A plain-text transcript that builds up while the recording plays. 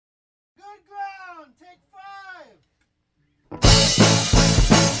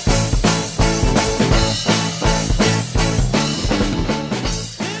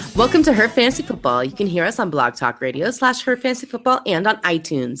Welcome to Her Fantasy Football. You can hear us on Blog Talk Radio / Her Fantasy Football and on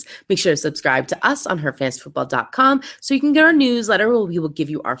iTunes. Make sure to subscribe to us on herfantasyfootball.com so you can get our newsletter where we will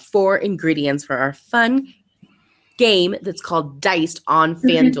give you our 4 ingredients for our fun game that's called Diced on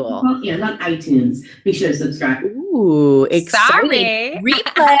FanDuel. And on iTunes. Make sure to subscribe. Ooh, exciting. Sorry.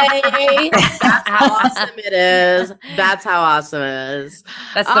 Replay. That's how awesome it is. That's how awesome it is.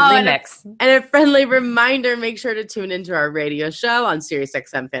 That's the remix. And a friendly reminder, make sure to tune into our radio show on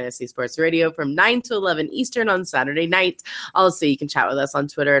SiriusXM Fantasy Sports Radio from 9 to 11 Eastern on Saturday night. Also, you can chat with us on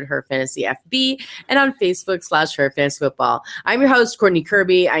Twitter at Her Fantasy FB and on Facebook / Her Fantasy Football. I'm your host, Courtney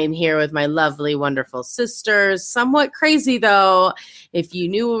Kirby. I am here with my lovely, wonderful sisters. Somewhat crazy, though. If you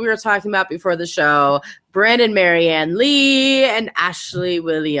knew what we were talking about before the show, Brandon, Marianne Lee, and Ashley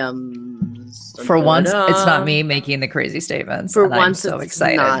Williams. For once, it's not me making the crazy statements. For once, I'm so it's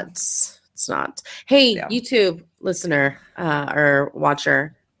excited. It's not. Hey, YouTube listener or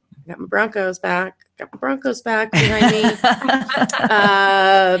watcher, got my Broncos back. Got my Broncos back behind me. He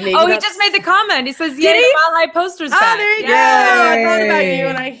just made the comment. He says, "Yay, Mile High posters back." There you go. I thought about you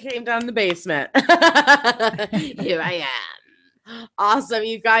when I came down the basement. Here I am. Awesome,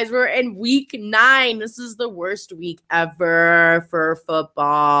 you guys. We're in week 9. This is the worst week ever for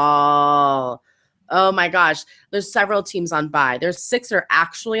football. Oh my gosh. There's several teams on bye. There's 6 that are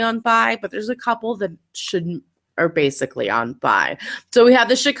actually on bye, but there's a couple that are basically on bye. So we have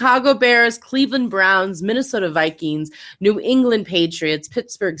the Chicago Bears, Cleveland Browns, Minnesota Vikings, New England Patriots,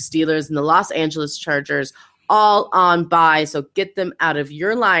 Pittsburgh Steelers, and the Los Angeles Chargers all on bye. So get them out of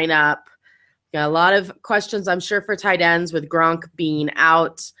your lineup. Got a lot of questions, I'm sure, for tight ends with Gronk being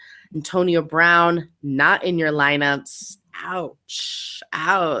out. Antonio Brown not in your lineups. Ouch.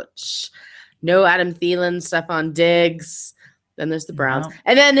 No Adam Thielen, Stephon Diggs. Then there's the Browns. No.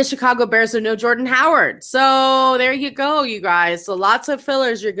 And then the Chicago Bears, so no Jordan Howard. So there you go, you guys. So lots of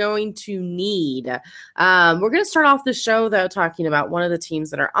fillers you're going to need. We're going to start off the show, though, talking about one of the teams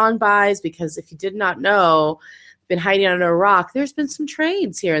that are on buys, because if you did not know, been hiding under a rock, there's been some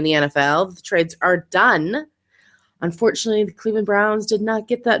trades here in the NFL. The trades are done. Unfortunately, the Cleveland Browns did not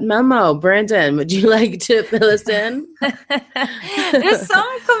get that memo. Brandon, would you like to fill us in? There's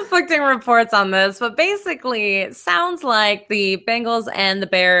some conflicting reports on this, but basically it sounds like the Bengals and the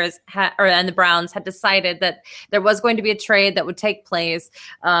Bears and the Browns had decided that there was going to be a trade that would take place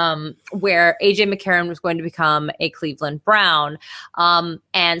where A.J. McCarron was going to become a Cleveland Brown.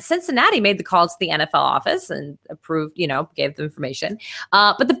 And Cincinnati made the call to the NFL office and approved, gave the information.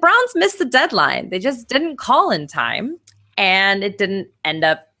 But the Browns missed the deadline. They just didn't call in time. And it didn't end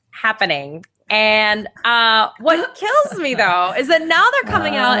up happening. And what kills me, though, is that now they're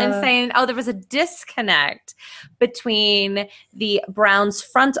coming out and saying, there was a disconnect between the Browns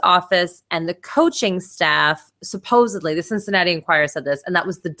front office and the coaching staff. Supposedly, the Cincinnati Enquirer said this, and that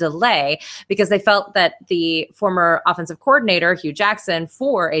was the delay because they felt that the former offensive coordinator, Hugh Jackson,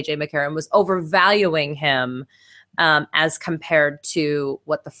 for A.J. McCarron was overvaluing him as compared to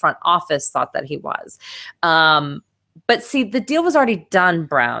what the front office thought that he was. But see, the deal was already done,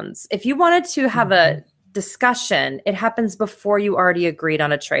 Browns. If you wanted to have a discussion, it happens before you already agreed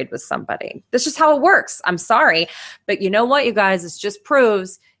on a trade with somebody. That's just how it works. I'm sorry. But you know what, you guys? This just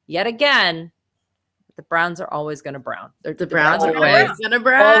proves yet again, the Browns are always going to brown. The Browns are always going to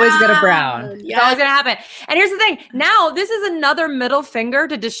brown. Always going to brown. Yes. It's always going to happen. And here's the thing. Now, this is another middle finger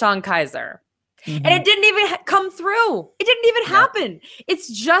to Deshaun Kaiser. Mm-hmm. And it didn't even come through. It didn't even happen. It's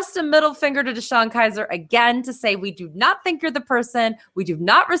just a middle finger to Deshaun Kaiser again to say, we do not think you're the person. We do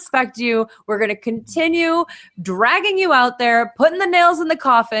not respect you. We're going to continue dragging you out there, putting the nails in the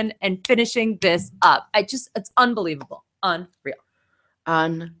coffin and finishing this up. It's unbelievable. Unreal.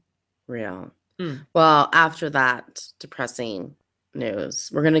 Well, after that depressing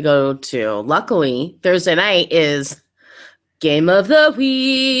news, we're going to go to, luckily, Thursday night is Game of the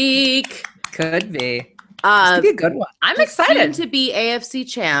Week. Could be. This could be a good one. I'm excited. To be AFC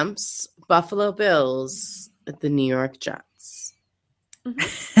champs, Buffalo Bills at the New York Jets.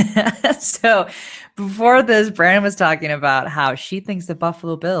 So before this, Brandon was talking about how she thinks the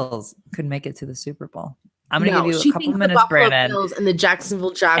Buffalo Bills could make it to the Super Bowl. I'm going to give you a couple minutes, Brandon. The Buffalo Bills and the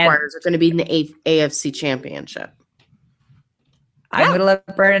Jacksonville Jaguars are going to be in the AFC Championship. I'm going to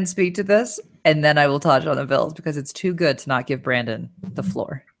let Brandon speak to this, and then I will touch on the Bills because it's too good to not give Brandon the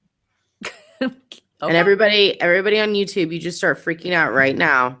floor. And everybody on YouTube, you just start freaking out right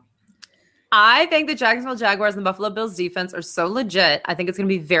now. I think the Jacksonville Jaguars and the Buffalo Bills defense are so legit. I think it's going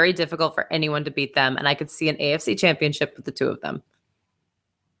to be very difficult for anyone to beat them. And I could see an AFC championship with the two of them.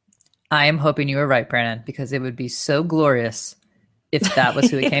 I am hoping you were right, Brandon, because it would be so glorious if that was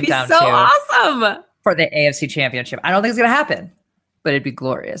who it came down so to. Awesome for the AFC championship. I don't think it's going to happen, but it'd be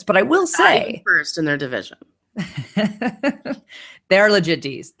glorious. But I will say first in their division. They're legit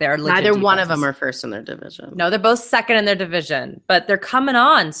Ds. They're legit Neither defenses. one of them are first in their division. No, they're both second in their division, but they're coming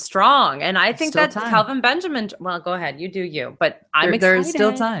on strong. And I think that Kelvin Benjamin, well, go ahead. You do you, but I'm excited. There's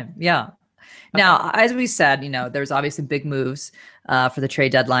still time. Yeah. Okay. Now, as we said, there's obviously big moves for the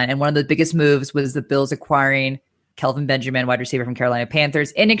trade deadline. And one of the biggest moves was the Bills acquiring Kelvin Benjamin, wide receiver from Carolina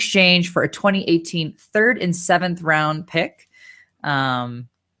Panthers, in exchange for a 2018 3rd and 7th round pick. I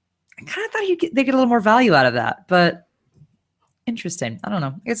kind of thought they get a little more value out of that, but interesting. I don't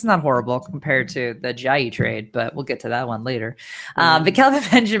know. It's not horrible compared to the Jai trade, but we'll get to that one later. But Kelvin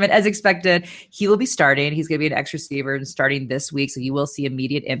Benjamin, as expected, he will be starting. He's going to be an X receiver and starting this week, so you will see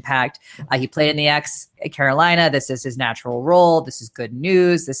immediate impact. He played in the X at Carolina. This is his natural role. This is good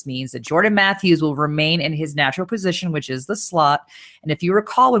news. This means that Jordan Matthews will remain in his natural position, which is the slot. And if you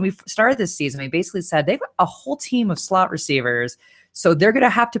recall, when we started this season, we basically said they've got a whole team of slot receivers, so they're going to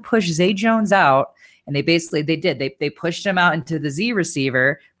have to push Zay Jones out. And they did. They pushed him out into the Z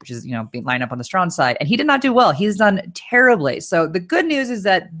receiver, which is, being lined up on the strong side. And he did not do well. He's done terribly. So the good news is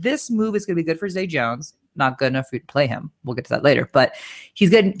that this move is going to be good for Zay Jones. Not good enough for you to play him. We'll get to that later. But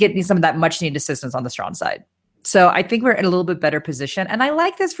he's getting some of that much needed assistance on the strong side. So I think we're in a little bit better position. And I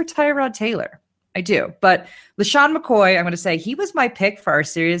like this for Tyrod Taylor. I do. But LaShawn McCoy, I'm going to say he was my pick for our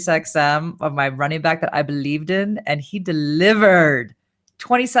Sirius XM of my running back that I believed in. And he delivered.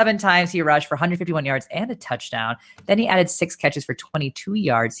 27 times he rushed for 151 yards and a touchdown. Then he added 6 catches for 22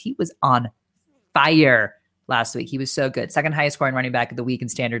 yards. He was on fire last week. He was so good. Second highest scoring running back of the week in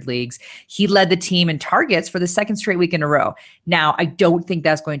standard leagues. He led the team in targets for the second straight week in a row. Now, I don't think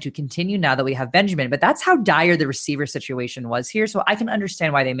that's going to continue now that we have Benjamin, but that's how dire the receiver situation was here. So I can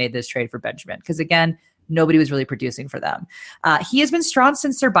understand why they made this trade for Benjamin. Because again, nobody was really producing for them. He has been strong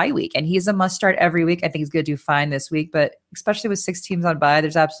since their bye week, and he is a must start every week. I think he's going to do fine this week, but especially with 6 teams on bye,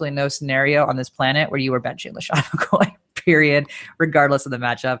 there's absolutely no scenario on this planet where you are benching LaShawn McCoy, period, regardless of the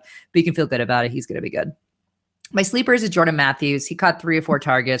matchup. But you can feel good about it. He's going to be good. My sleepers is Jordan Matthews. He caught 3 or 4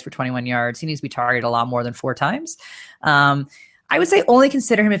 targets for 21 yards. He needs to be targeted a lot more than 4 times. I would say only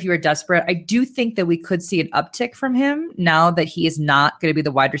consider him if you are desperate. I do think that we could see an uptick from him now that he is not going to be the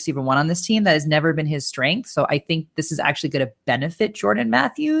wide receiver 1 on this team. That has never been his strength. So I think this is actually going to benefit Jordan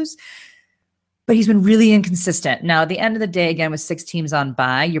Matthews. But he's been really inconsistent. Now, at the end of the day, again, with 6 teams on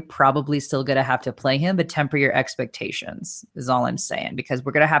bye, you're probably still going to have to play him, but temper your expectations is all I'm saying, because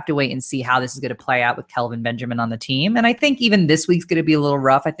we're going to have to wait and see how this is going to play out with Kelvin Benjamin on the team. And I think even this week's going to be a little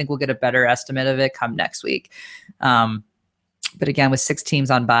rough. I think we'll get a better estimate of it come next week. But again, with 6 teams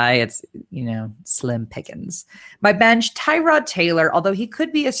on bye, it's, slim pickings. My bench, Tyrod Taylor, although he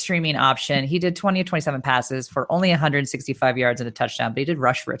could be a streaming option. He did 20 of 27 passes for only 165 yards and a touchdown, but he did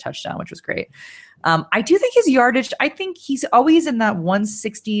rush for a touchdown, which was great. I do think his yardage, I think he's always in that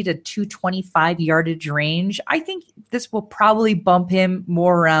 160 to 225 yardage range. I think this will probably bump him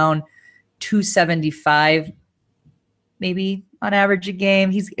more around 275 maybe on average a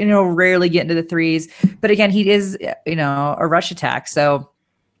game. He's, rarely get into the 3s, but again, he is, a rush attack. So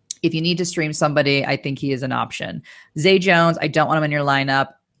if you need to stream somebody, I think he is an option. Zay Jones, I don't want him in your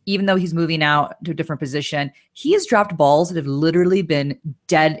lineup. Even though he's moving out to a different position, he has dropped balls that have literally been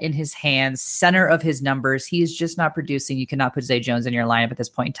dead in his hands, center of his numbers. He is just not producing. You cannot put Zay Jones in your lineup at this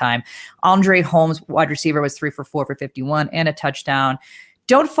point in time. Andre Holmes, wide receiver, was 3 for 4 for 51 and a touchdown.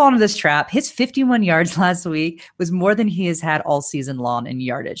 Don't fall into this trap. His 51 yards last week was more than he has had all season long in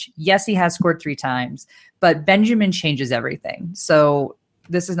yardage. Yes, he has scored 3 times, but Benjamin changes everything. So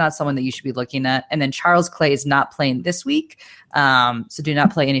this is not someone that you should be looking at. And then Charles Clay is not playing this week. So do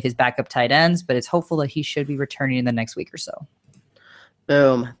not play any of his backup tight ends, but it's hopeful that he should be returning in the next week or so.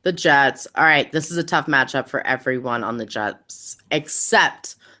 Boom. The Jets. All right. This is a tough matchup for everyone on the Jets,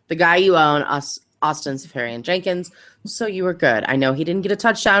 except the guy you own, Austin Seferian-Jenkins. So you were good. I know he didn't get a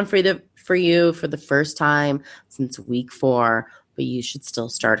touchdown for you for the first time since week 4, but you should still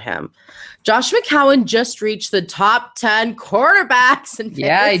start him. Josh McCown just reached the top 10 quarterbacks in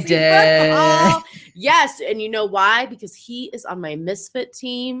fantasy football. Yes, and you know why? Because he is on my misfit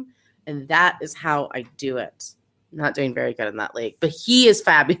team, and that is how I do it. Not doing very good in that league, but he is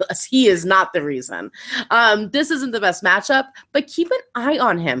fabulous. He is not the reason. This isn't the best matchup, but keep an eye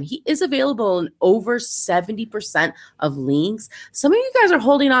on him. He is available in over 70% of leagues. Some of you guys are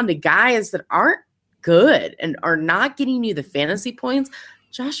holding on to guys that aren't good and are not getting you the fantasy points.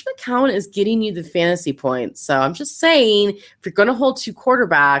 Josh McCown is getting you the fantasy points. So I'm just saying, if you're going to hold 2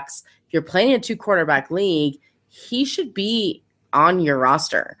 quarterbacks, if you're playing a 2-quarterback league, he should be on your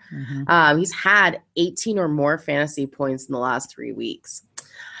roster. Mm-hmm. He's had 18 or more fantasy points in the last 3 weeks.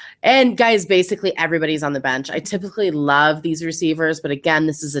 And guys, basically everybody's on the bench. I typically love these receivers, but again,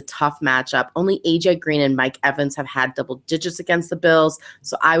 this is a tough matchup. Only AJ Green and Mike Evans have had double digits against the Bills,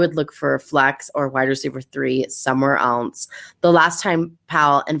 so I would look for a flex or wide receiver 3 somewhere else. The last time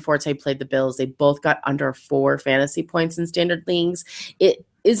Powell and Forte played the Bills, they both got under 4 fantasy points in standard leagues. It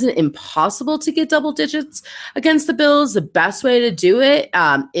isn't impossible to get double digits against the Bills. The best way to do it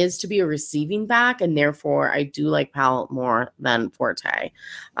is to be a receiving back, and therefore I do like Powell more than Forte,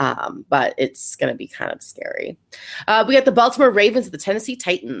 but it's going to be kind of scary. We got the Baltimore Ravens and the Tennessee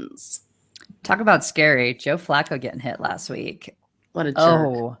Titans. Talk about scary. Joe Flacco getting hit last week. What a jerk.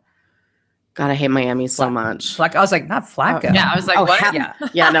 Oh. God, I hate Miami so much. I was like, not Flacco. Yeah, I was like, what?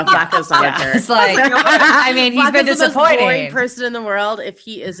 Yeah, no, Flacco's not a jerk. It's like, I mean, he's been Flacco's the most disappointing. boring person in the world. If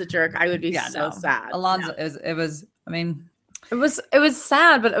he is a jerk, I would be sad. Alonzo, it was. I mean, it was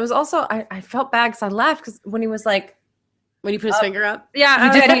sad, but it was also I felt bad because I laughed because when he was like, when he put his finger up,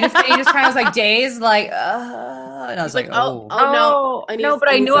 yeah, he did. He just kind of was like dazed, like, and I was like, oh no, but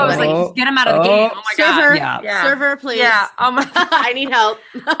I knew I was like, just get him out of the game. Oh my server, god, server, please. Yeah, oh my, I need help.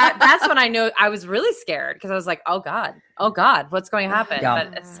 That's when I knew I was really scared because I was like, oh god, what's going to happen? Yeah.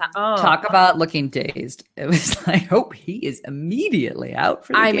 But it's, talk about looking dazed. It was like, I hope he is immediately out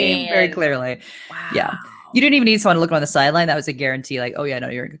for the game very clearly. Wow. Yeah. You didn't even need someone to look on the sideline. That was a guarantee. Like, oh yeah, no,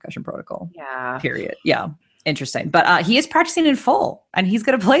 you're in concussion protocol. Yeah. Period. Yeah. Interesting. But he is practicing in full and he's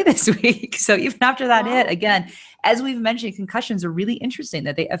going to play this week. So even after that hit, again, as we've mentioned, concussions are really interesting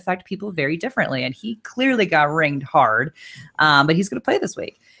that they affect people very differently. And he clearly got ringed hard, but he's going to play this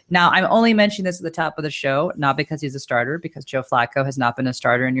week. Now, I'm only mentioning this at the top of the show, not because he's a starter, because Joe Flacco has not been a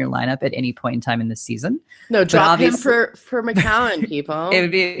starter in your lineup at any point in time in this season. No, drop him for McCown, people. It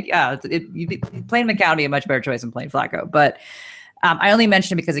would be, you'd be playing McCown would be a much better choice than playing Flacco. But I only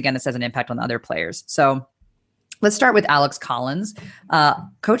mention it because, again, this has an impact on the other players. So let's start with Alex Collins.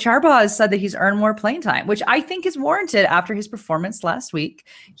 Coach Harbaugh has said that he's earned more playing time, which I think is warranted after his performance last week.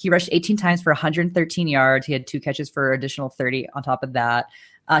 He rushed 18 times for 113 yards. He had 2 catches for additional 30 on top of that.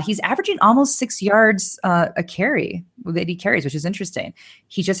 He's averaging almost 6 yards a carry that he carries, which is interesting.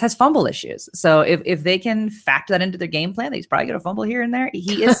 He just has fumble issues. So if they can factor that into their game plan, that he's probably going to fumble here and there.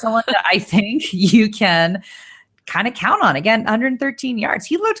 He is someone that I think you can kind of count on. Again, 113 yards.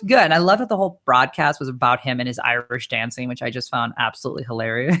 He looked good. And I love that the whole broadcast was about him and his Irish dancing, which I just found absolutely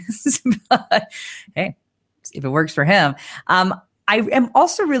hilarious. But hey, if it works for him. I am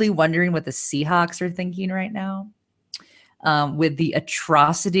also really wondering what the Seahawks are thinking right now. With the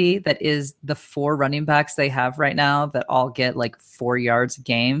atrocity that is the 4 running backs they have right now that all get like 4 yards a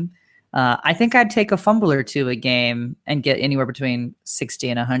game. I think I'd take a fumble or 2 a game and get anywhere between 60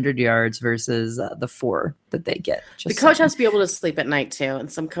 and 100 yards versus the 4 that they get. The coach has to be able to sleep at night too.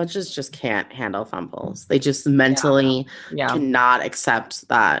 And some coaches just can't handle fumbles. They just mentally cannot accept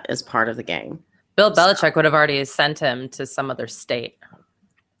that as part of the game. Bill Belichick would have already sent him to some other state.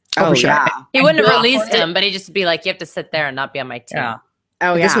 Oh, sure. Yeah. He wouldn't have released him, but he'd just be like, you have to sit there and not be on my team. Yeah.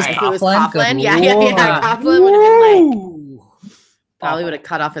 Oh, if yeah. This was if Coughlin, it was Coughlin, yeah. Coughlin would have been like, probably would have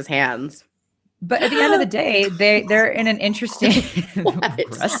cut off his hands. But at the end of the day, they're in an interesting.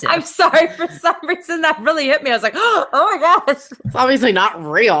 I'm sorry, for some reason that really hit me. I was like, oh my gosh, it's obviously not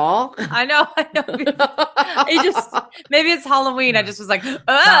real. I know. Maybe it's Halloween. I just was like, not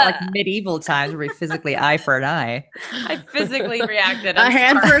like medieval times where we physically eye for an eye. I physically reacted. A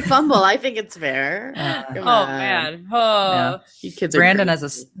hand for a fumble. I think it's fair. Man. You kids Brandon has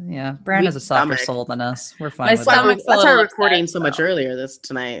a softer soul than us. We're fine. That's why we're recording so much earlier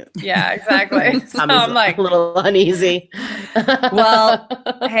tonight. Yeah, exactly. So I'm like a little uneasy. Well,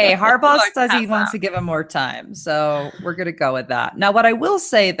 hey, Harbaugh says he wants to give him more time, so we're going to go with that. Now, what I will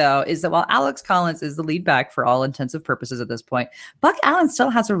say, though, is that while Alex Collins is the lead back for all intensive purposes at this point, Buck Allen still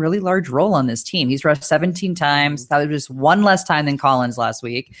has a really large role on this team. He's rushed 17 times. That was just 1 less time than Collins last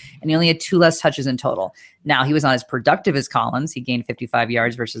week, and he only had 2 less touches in total. Now, he was not as productive as Collins. He gained 55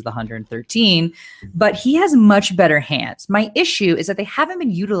 yards versus the 113, but he has much better hands. My issue is that they haven't been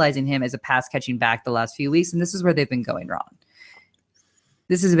utilizing him as a pass-catching back the last few weeks, and this is where they've been going wrong.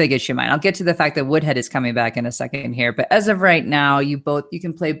 This is a big issue of mine. I'll get to the fact that Woodhead is coming back in a second here, but as of right now, you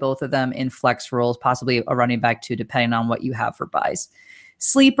can play both of them in flex roles, possibly a running back too, depending on what you have for buys.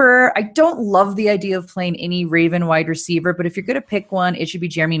 Sleeper, I don't love the idea of playing any Raven wide receiver, but if you're going to pick one, it should be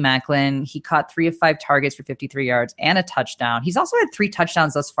Jeremy Maclin. He caught 3 of 5 targets for 53 yards and a touchdown. He's also had 3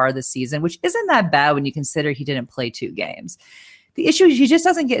 touchdowns thus far this season, which isn't that bad when you consider he didn't play 2 games. The issue is he just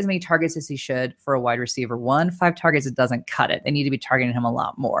doesn't get as many targets as he should for a wide receiver. 5 targets, it doesn't cut it. They need to be targeting him a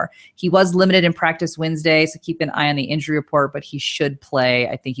lot more. He was limited in practice Wednesday, so keep an eye on the injury report, but he should play.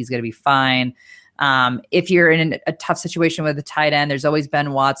 I think he's going to be fine. If you're in a tough situation with a tight end, there's always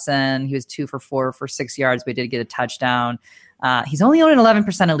Ben Watson. He was 2 for 4 for 6 yards, but he did get a touchdown. He's only owned in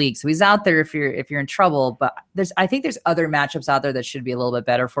 11% of leagues, so he's out there if you're in trouble. But I think there's other matchups out there that should be a little bit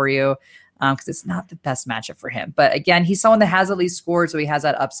better for you, because it's not the best matchup for him. But again, he's someone that has at least scored, so he has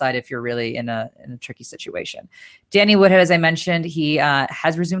that upside if you're really in a tricky situation. Danny Woodhead, as I mentioned, he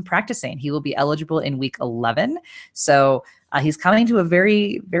has resumed practicing. He will be eligible in week 11, so he's coming to a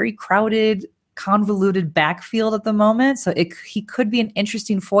very, very crowded, convoluted backfield at the moment. So he could be an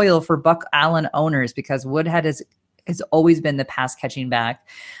interesting foil for Buck Allen owners, because Woodhead has always been the pass catching back,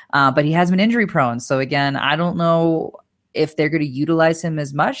 but he has been injury prone. So again, I don't know if they're going to utilize him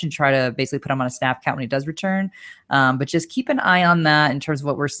as much and try to basically put him on a snap count when he does return. But just keep an eye on that in terms of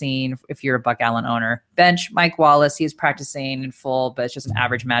what we're seeing if you're a Buck Allen owner. Bench Mike Wallace, he is practicing in full, but it's just an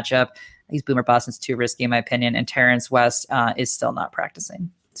average matchup. He's boomer bust. It's too risky in my opinion. And Terrence West is still not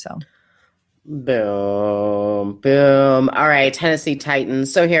practicing. So boom, boom. All right, Tennessee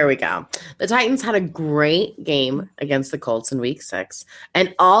Titans. So here we go. The Titans had a great game against the Colts in week 6,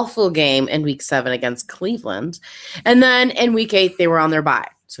 an awful game in week 7 against Cleveland. And then in week 8, they were on their bye.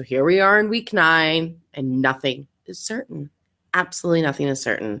 So here we are in week 9, and nothing is certain. Absolutely nothing is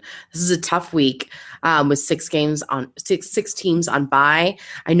certain. This is a tough week with 6 teams on bye.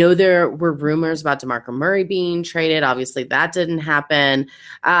 I know there were rumors about DeMarco Murray being traded. Obviously, that didn't happen.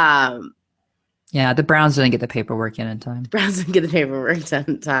 Yeah, the Browns didn't get the paperwork in time. This is a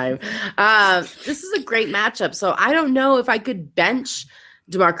great matchup. So I don't know if I could bench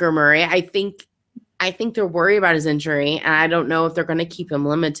DeMarco Murray. I think they're worried about his injury, and I don't know if they're going to keep him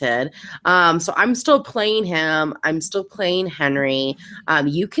limited. So I'm still playing him. I'm still playing Henry.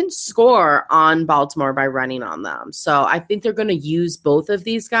 You can score on Baltimore by running on them. So I think they're going to use both of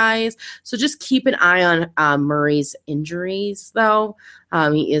these guys. So just keep an eye on Murray's injuries, though.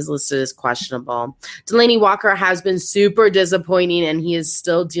 He is listed as questionable. Delaney Walker has been super disappointing, and he is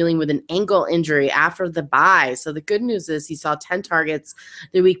still dealing with an ankle injury after the bye. So the good news is he saw 10 targets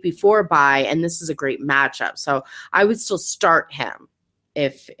the week before bye, and this is a great matchup. So I would still start him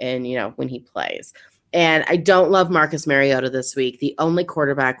when he plays. And I don't love Marcus Mariota this week. The only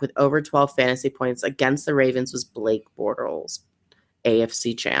quarterback with over 12 fantasy points against the Ravens was Blake Bortles,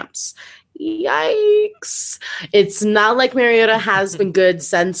 AFC champs. Yikes. It's not like Mariota has been good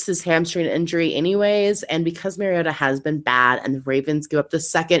since his hamstring injury anyways, and because Mariota has been bad and the Ravens give up the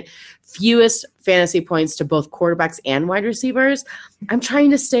second fewest fantasy points to both quarterbacks and wide receivers, I'm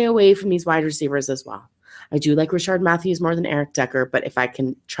trying to stay away from these wide receivers as well. I do like Rashard Matthews more than Eric Decker, but if I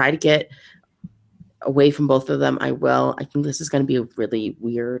can try to get away from both of them, I will. I think this is going to be a really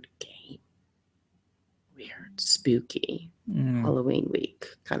weird game. Weird, spooky. Halloween week,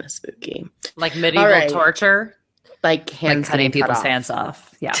 kind of spooky, like medieval torture, like cutting people's hands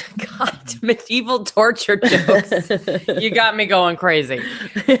off. Yeah, God, medieval torture jokes. You got me going crazy.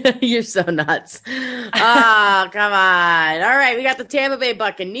 You're so nuts. Oh, come on. All right, we got the Tampa Bay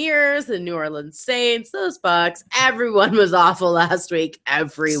Buccaneers, the New Orleans Saints, those Bucks. Everyone was awful last week.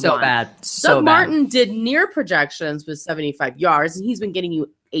 Everyone. So bad. Doug Martin did near projections with 75 yards, and he's been getting you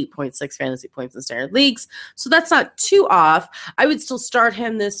 8.6 fantasy points in standard leagues. So that's not too off. I would still start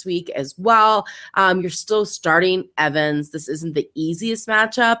him this week as well. You're still starting Evans. This isn't the easiest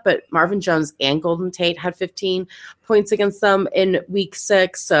matchup, but Marvin Jones and Golden Tate had 15 points against them in week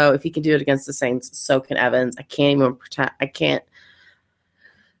 6. So if he can do it against the Saints, so can Evans. I can't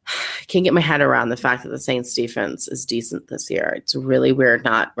get my head around the fact that the Saints defense is decent this year. It's really weird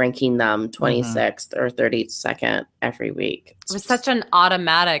not ranking them 26th or 32nd every week. It was such an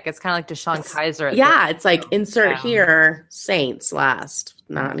automatic. It's kind of like Deshaun Kaiser. It's like insert here, Saints last.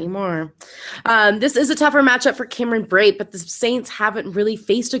 Not anymore. This is a tougher matchup for Cameron Brate, but the Saints haven't really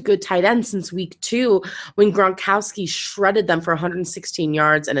faced a good tight end since week 2 when Gronkowski shredded them for 116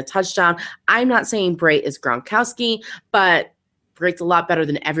 yards and a touchdown. I'm not saying Brate is Gronkowski, but Brate's a lot better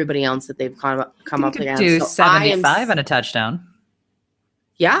than everybody else that they've come up against. Do 75 and a touchdown.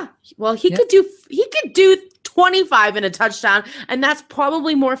 Yeah, well, he could do 25 and a touchdown, and that's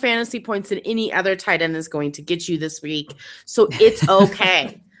probably more fantasy points than any other tight end is going to get you this week. So it's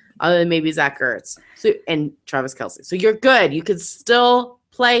okay, other than maybe Zach Ertz and Travis Kelce. So you're good. You could still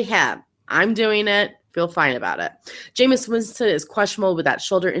play him. I'm doing it. Feel fine about it. Jameis Winston is questionable with that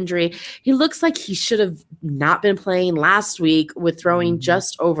shoulder injury. He looks like he should have not been playing last week with throwing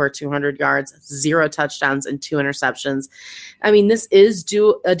just over 200 yards, 0 touchdowns, and 2 interceptions. I mean, this is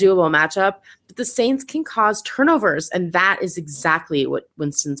a doable matchup, but the Saints can cause turnovers, and that is exactly what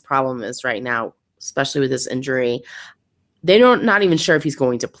Winston's problem is right now, especially with this injury. They're not even sure if he's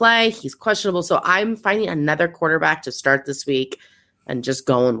going to play. He's questionable, so I'm finding another quarterback to start this week and just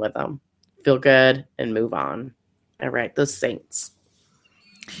going with him. feel good, and move on. All right, the Saints.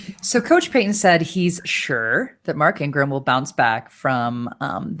 So Coach Payton said he's sure that Mark Ingram will bounce back from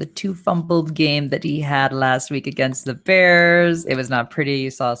the 2 fumbled game that he had last week against the Bears. It was not pretty.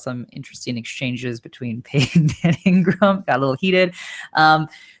 You saw some interesting exchanges between Payton and Ingram. Got a little heated.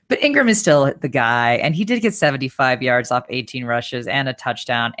 But Ingram is still the guy, and he did get 75 yards off 18 rushes and a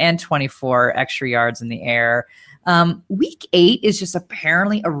touchdown and 24 extra yards in the air. Week 8 is just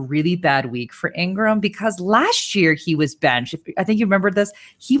apparently a really bad week for Ingram because last year he was benched. I think you remember this.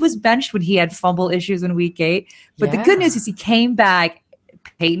 He was benched when he had fumble issues in week 8. But the good news is he came back.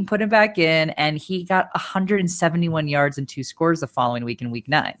 Peyton put him back in, and he got 171 yards and 2 scores the following week in week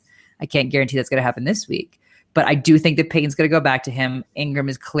 9. I can't guarantee that's going to happen this week. But I do think that Peyton's going to go back to him. Ingram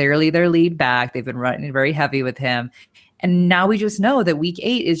is clearly their lead back. They've been running very heavy with him. And now we just know that week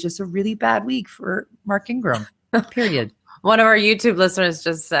 8 is just a really bad week for Mark Ingram. Period. One of our YouTube listeners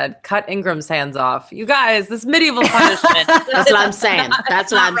just said, cut Ingram's hands off. You guys, this medieval punishment. That's what I'm saying.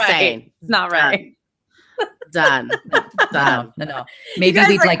 That's what I'm saying. It's not right. Done. No. Maybe guys,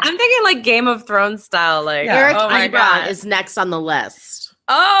 we'd like I'm thinking like Game of Thrones style. Like Eric oh my Ebron God. is next on the list.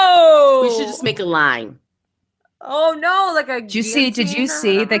 Oh, We should just make a line. Oh no, like a Did you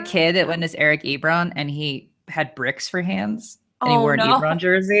see the kid that went as Eric Ebron and he had bricks for hands? And he wore an Ebron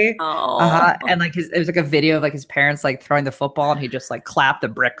jersey. Oh. And like it was like a video of like his parents like throwing the football and he just like clapped the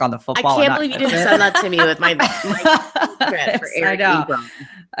brick on the football. I can't believe you didn't send that to me with my secret for Eric Ebron.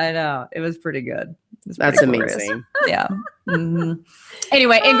 I know. It was pretty good. That's amazing. Yeah. Mm-hmm.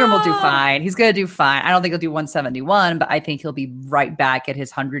 Anyway, Ingram will do fine. He's going to do fine. I don't think he'll do 171, but I think he'll be right back at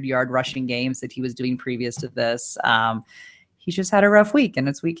his 100-yard rushing games that he was doing previous to this. He's just had a rough week, and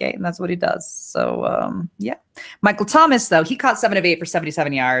it's week 8, and that's what he does. So, yeah. Michael Thomas, though, he caught 7 of 8 for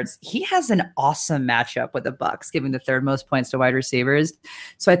 77 yards. He has an awesome matchup with the Bucs, giving the 3rd most points to wide receivers.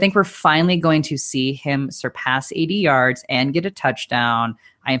 So I think we're finally going to see him surpass 80 yards and get a touchdown.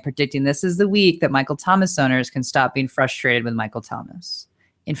 I am predicting this is the week that Michael Thomas owners can stop being frustrated with Michael Thomas.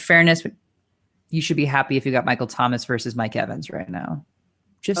 In fairness, you should be happy if you got Michael Thomas versus Mike Evans right now.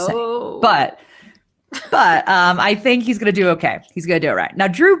 Just saying. But I think he's going to do okay. He's going to do it right. Now,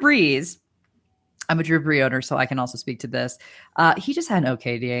 Drew Brees, I'm a Drew Brees owner, so I can also speak to this. He just had an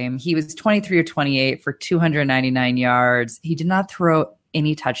okay game. He was 23 or 28 for 299 yards. He did not throw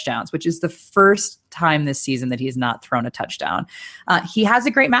any touchdowns, which is the first time this season that he has not thrown a touchdown. He has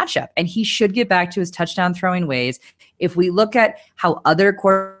a great matchup, and he should get back to his touchdown throwing ways. If we look at how other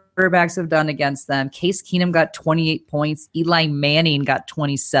quarterbacks have done against them, Case Keenum got 28 points. Eli Manning got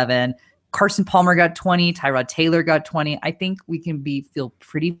 27. Carson Palmer got 20. Tyrod Taylor got 20. I think we can feel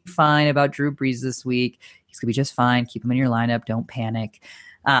pretty fine about Drew Brees this week. He's going to be just fine. Keep him in your lineup. Don't panic.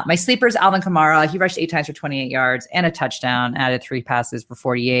 My sleeper is Alvin Kamara. He rushed 8 times for 28 yards and a touchdown, added 3 passes for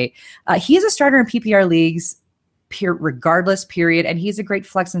 48. He is a starter in PPR leagues, regardless, period. And he's a great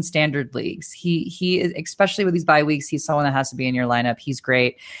flex in standard leagues. He is, especially with these bye weeks, he's someone that has to be in your lineup. He's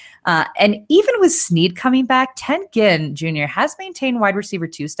great. And even with Snead coming back, Ted Ginn Jr. has maintained wide receiver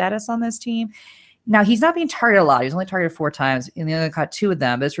 2 status on this team. Now, he's not being targeted a lot. He's only targeted 4 times, and he only caught 2 of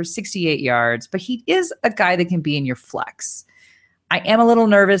them, but it's for 68 yards. But he is a guy that can be in your flex. I am a little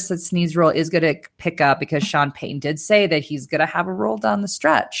nervous that Snead's role is going to pick up because Sean Payton did say that he's going to have a role down the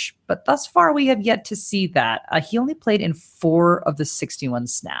stretch. But thus far, we have yet to see that. He only played in 4 of the 61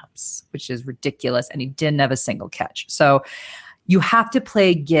 snaps, which is ridiculous, and he didn't have a single catch. So you have to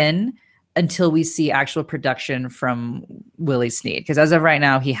play Ginn until we see actual production from Willie Snead, because as of right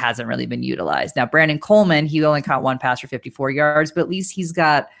now, he hasn't really been utilized. Now, Brandon Coleman, he only caught 1 pass for 54 yards, but at least he's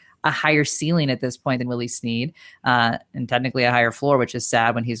got a higher ceiling at this point than Willie Snead, and technically a higher floor, which is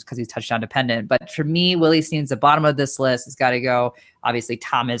sad because he's touchdown dependent. But for me, Willie Snead's the bottom of this list. It's got to go, obviously,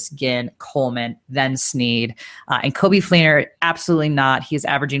 Thomas, Ginn, Coleman, then Snead. And Kobe Fleener, absolutely not. He's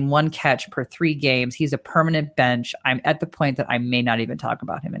averaging 1 catch per 3 games. He's a permanent bench. I'm at the point that I may not even talk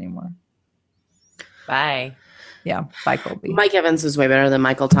about him anymore. Bye. Yeah, bye, Colby. Mike Evans is way better than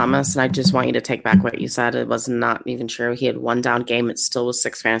Michael Thomas, and I just want you to take back what you said. It was not even true. He had 1 down game. It still was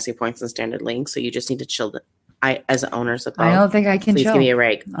 6 fantasy points in standard league, so you just need to chill. As owners of both, I don't think I can please chill. give me a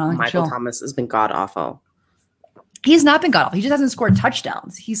break. I'll Michael chill. Thomas has been god-awful. He's not been god awful. He just hasn't scored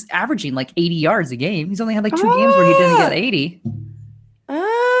touchdowns. He's averaging like 80 yards a game. He's only had like 2 games where he didn't get 80.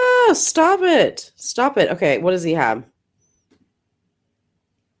 Stop it. Stop it. Okay, what does he have?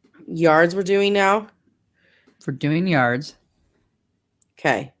 Yards we're doing now? For doing yards.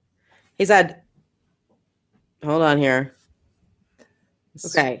 Okay. He's had, hold on here.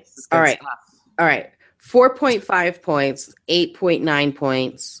 Okay. All right. All right. 4.5 points, 8.9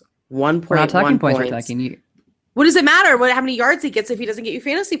 points, 1.1 We're not talking points. points. We're talking What does it matter how many yards he gets if he doesn't get you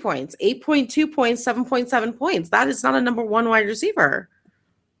fantasy points? 8.2 points, 7.7 points. That is not a number one wide receiver.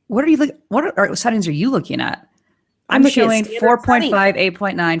 What settings are you looking at? I'm showing 4.5,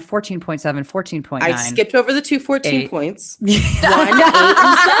 8.9, 14.7, 14.9. I skipped over the 214 points. 1, 8, and 7.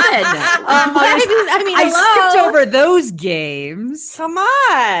 I skipped over those games. Come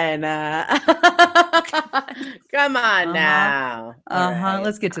on. Come on now. Right.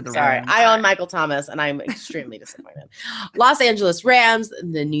 Let's get to the Sorry, Rams. I own Michael Thomas, and I'm extremely disappointed. Los Angeles Rams,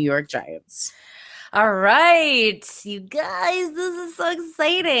 the New York Giants. All right, you guys, this is so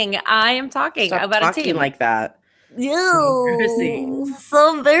exciting. I am talking Stop about talking a team like that. So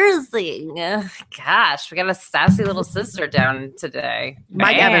embarrassing. Gosh, we got a sassy little sister down today.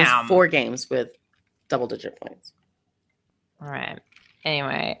 Mike Evans, 4 games with double-digit points. All right.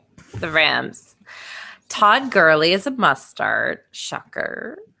 Anyway, the Rams. Todd Gurley is a must start.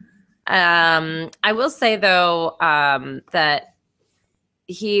 Shocker. I will say, though, that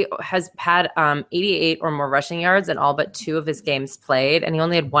he has had 88 or more rushing yards in all but 2 of his games played, and he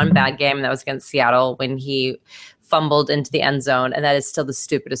only had 1 bad game, and that was against Seattle when he fumbled into the end zone, and that is still the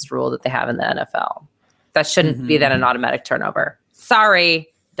stupidest rule that they have in the NFL. That shouldn't be that an automatic turnover. Sorry,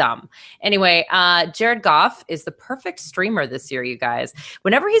 dumb. Anyway, Jared Goff is the perfect streamer this year, you guys.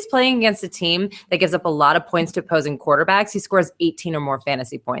 Whenever he's playing against a team that gives up a lot of points to opposing quarterbacks, he scores 18 or more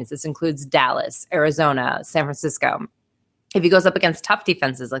fantasy points. This includes Dallas, Arizona, San Francisco. If he goes up against tough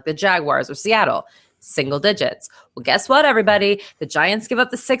defenses like the Jaguars or Seattle, single digits. Well, guess what, everybody? The Giants give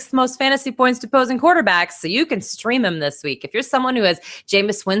up the 6th most fantasy points to opposing quarterbacks, so you can stream him this week. If you're someone who has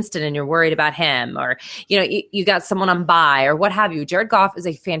Jameis Winston and you're worried about him, or you got someone on bye or what have you, Jared Goff is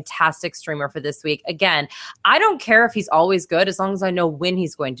a fantastic streamer for this week. Again, I don't care if he's always good as long as I know when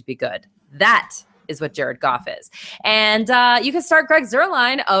he's going to be good. That is what Jared Goff is. And you can start Greg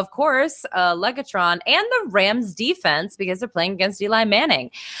Zuerlein, of course, Legatron, and the Rams defense because they're playing against Eli Manning.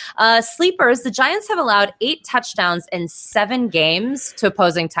 Sleepers, the Giants have allowed 8 touchdowns in 7 games to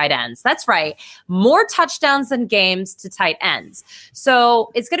opposing tight ends. That's right. More touchdowns than games to tight ends.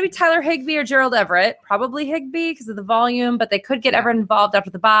 So it's going to be Tyler Higbee or Gerald Everett, probably Higbee because of the volume, but they could get Everett involved after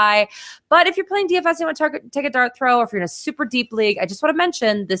the bye. But if you're playing DFS, you want to take a dart throw, or if you're in a super deep league, I just want to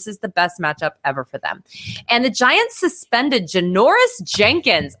mention this is the best matchup ever for them. And the Giants suspended Janoris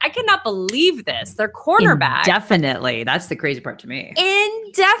Jenkins. I cannot believe this. Their cornerback. Indefinitely. That's the crazy part to me.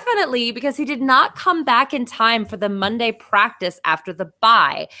 Indefinitely, because he did not come back in time for the Monday practice after the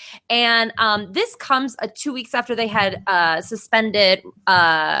bye. And this comes 2 weeks after they had suspended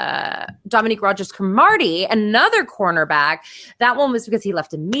Dominique Rodgers-Cromartie, another cornerback. That one was because he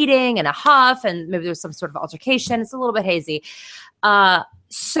left a meeting and a huff, and maybe there was some sort of altercation. It's a little bit hazy.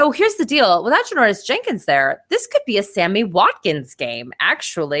 So here's the deal. Without Janoris Jenkins there, this could be a Sammy Watkins game,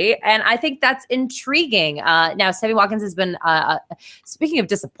 actually. And I think that's intriguing. Now, Sammy Watkins has been, speaking of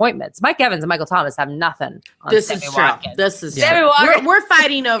disappointments, Mike Evans and Michael Thomas have nothing on Sammy Watkins. This is true. We're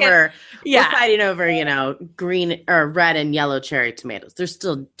fighting over, we're fighting over, green or red and yellow cherry tomatoes. They're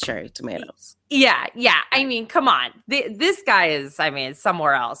still cherry tomatoes. Yeah. I mean, come on. This guy is,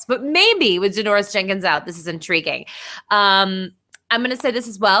 somewhere else. But maybe with Janoris Jenkins out, this is intriguing. I'm going to say this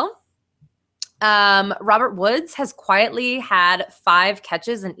as well. Robert Woods has quietly had 5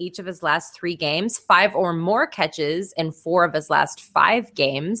 catches in each of his last 3 games, 5 or more catches in 4 of his last 5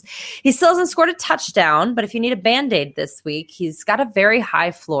 games. He still hasn't scored a touchdown, but if you need a Band-Aid this week, he's got a very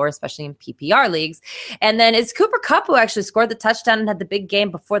high floor, especially in PPR leagues. And then it's Cooper Kupp who actually scored the touchdown and had the big game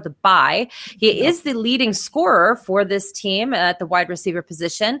before the bye. He is the leading scorer for this team at the wide receiver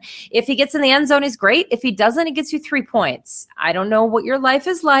position. If he gets in the end zone, he's great. If he doesn't, he gets you 3 points. I don't know what your life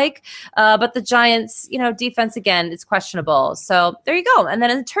is like, but the Giants, defense again is questionable. So there you go. And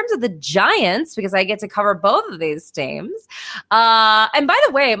then in terms of the Giants, because I get to cover both of these teams. And by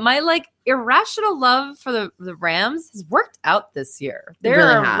the way, my irrational love for the Rams has worked out this year. They're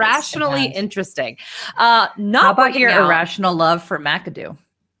really irrationally interesting. How about your irrational love for McAdoo?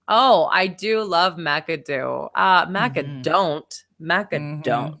 Oh, I do love McAdoo. Maca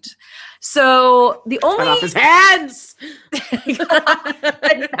don't. So the only cut off his hands.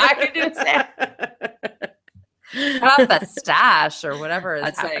 McAdoo's hands. Cut off that stash or whatever.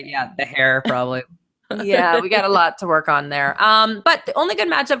 I'd say, the hair probably. Yeah, we got a lot to work on there. But the only good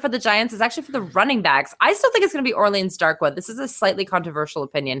matchup for the Giants is actually for the running backs. I still think it's going to be Orleans Darkwa. This is a slightly controversial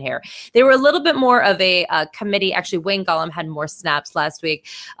opinion here. They were a little bit more of a committee. Actually, Wayne Gollum had more snaps last week.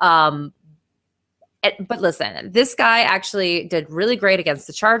 But listen, this guy actually did really great against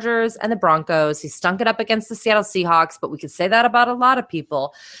the Chargers and the Broncos. He stunk it up against the Seattle Seahawks, but we could say that about a lot of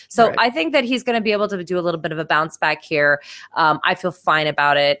people. So Right. I think that he's going to be able to do a little bit of a bounce back here. I feel fine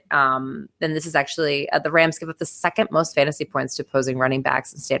about it. Then this is actually the Rams give up the second most fantasy points to opposing running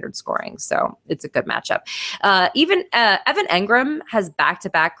backs in standard scoring. So it's a good matchup. Even Evan Engram has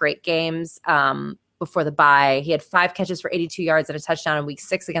back-to-back great games. Before the bye, he had 5 catches for 82 yards and a touchdown in week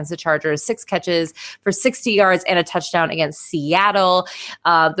 6 against the Chargers, 6 catches for 60 yards and a touchdown against Seattle.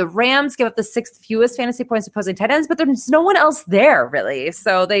 The Rams give up the 6th fewest fantasy points to opposing tight ends, but there's no one else there really.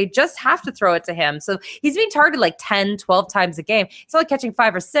 So they just have to throw it to him. So he's being targeted like 10, 12 times a game. He's only catching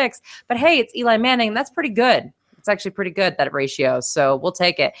 5 or 6, but hey, it's Eli Manning. And that's pretty good. It's actually pretty good, that ratio. So we'll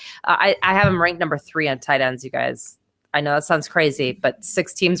take it. I have him ranked number 3 on tight ends, you guys. I know that sounds crazy, but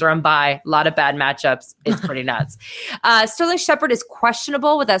 6 teams are on bye. A lot of bad matchups. It's pretty nuts. Sterling Shepard is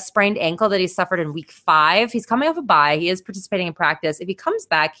questionable with that sprained ankle that he suffered in week 5. He's coming off a bye. He is participating in practice. If he comes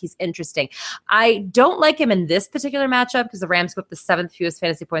back, he's interesting. I don't like him in this particular matchup because the Rams put up the 7th fewest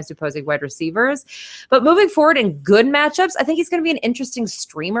fantasy points to opposing wide receivers. But moving forward in good matchups, I think he's going to be an interesting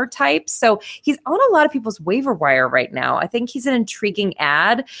streamer type. So he's on a lot of people's waiver wire right now. I think he's an intriguing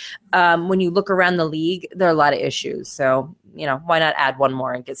ad. When you look around the league, there are a lot of issues. So, why not add one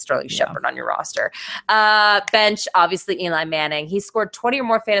more and get Sterling Shepard on your roster? Bench, obviously, Eli Manning. He scored 20 or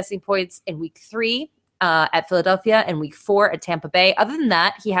more fantasy points in week 3 at Philadelphia and week 4 at Tampa Bay. Other than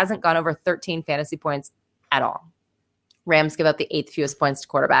that, he hasn't gone over 13 fantasy points at all. Rams give up the 8th fewest points to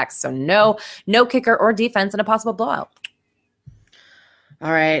quarterbacks. So no kicker or defense and a possible blowout.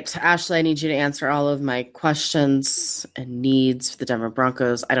 All right, Ashley, I need you to answer all of my questions and needs for the Denver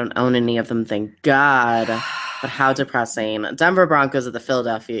Broncos. I don't own any of them, thank God. But how depressing. Denver Broncos are the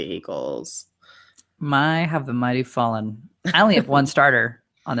Philadelphia Eagles. Have the mighty fallen. I only have one starter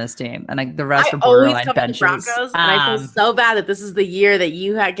on this team, and the rest are borderline benches. Broncos, and I feel so bad that this is the year that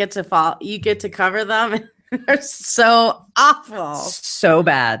you get to cover them. They're so awful. So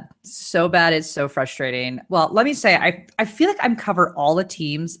bad. So bad. It's so frustrating. Well, let me say, I feel like I'm cover all the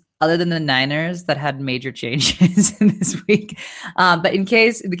teams other than the Niners that had major changes in this week. But in the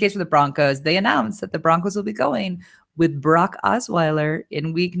case of the Broncos, they announced that the Broncos will be going with Brock Osweiler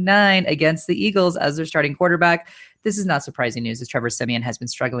in week 9 against the Eagles as their starting quarterback. This is not surprising news as Trevor Siemian has been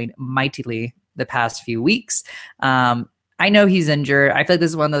struggling mightily the past few weeks. I know he's injured. I feel like this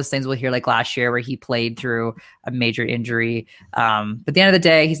is one of those things we'll hear like last year where he played through a major injury. But at the end of the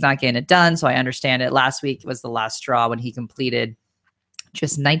day, he's not getting it done. So I understand it. Last week was the last straw when he completed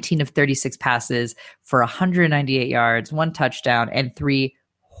just 19 of 36 passes for 198 yards, 1 touchdown, and 3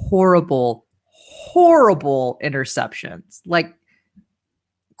 horrible interceptions. Like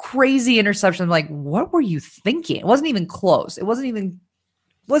crazy interceptions. Like, what were you thinking? It wasn't even close. It wasn't even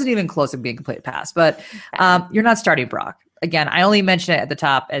close to being a complete pass. But you're not starting Brock. Again, I only mention it at the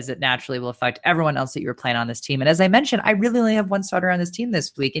top as it naturally will affect everyone else that you were playing on this team. And as I mentioned, I really only have one starter on this team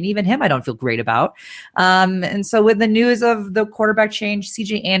this week. And even him, I don't feel great about. And so with the news of the quarterback change,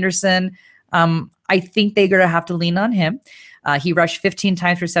 CJ Anderson, I think they're going to have to lean on him. He rushed 15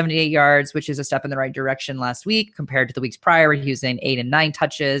 times for 78 yards, which is a step in the right direction last week compared to the weeks prior where he was in 8 and 9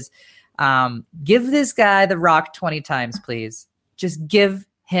 touches. Give this guy the rock 20 times, please. Just give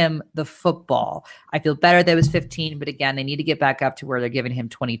him the football. I feel better that it was 15, but again, they need to get back up to where they're giving him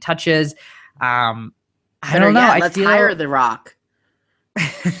 20 touches. I don't know. Let's hire the Rock.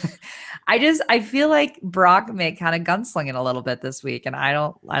 I feel like Brock may kind of gunslinging a little bit this week, and I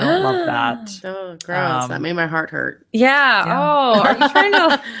don't love that. Oh, gross! That made my heart hurt. Yeah. Oh, are you trying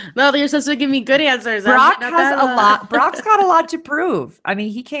to? No, you're supposed to give me good answers. Brock has a lot. Brock's got a lot to prove. I mean,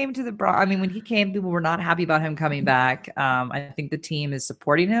 he came to when he came, people were not happy about him coming back. I think the team is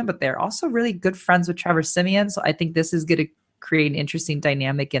supporting him, but they're also really good friends with Trevor Siemian. So I think this is going to create an interesting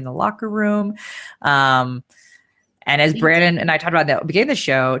dynamic in the locker room. And as Brandon and I talked about at the beginning of the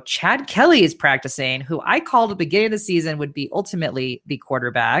show, Chad Kelly is practicing, who I called at the beginning of the season would be ultimately the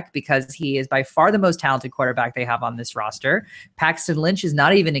quarterback because he is by far the most talented quarterback they have on this roster. Paxton Lynch is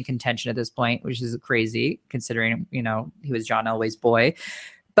not even in contention at this point, which is crazy considering, he was John Elway's boy.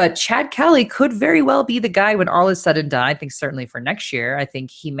 But Chad Kelly could very well be the guy when all is said and done. I think certainly for next year, I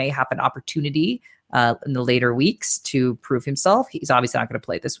think he may have an opportunity in the later weeks to prove himself. He's obviously not going to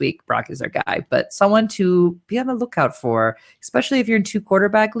play this week. Brock is our guy, but someone to be on the lookout for, especially if you're in 2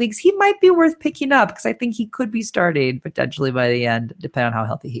 quarterback leagues. He might be worth picking up because I think he could be starting potentially by the end, depending on how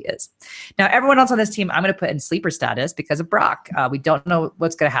healthy he is. Now, everyone else on this team, I'm going to put in sleeper status because of Brock. We don't know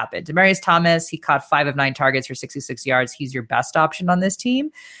what's going to happen. Demaryius Thomas, he caught 5 of 9 targets for 66 yards. He's your best option on this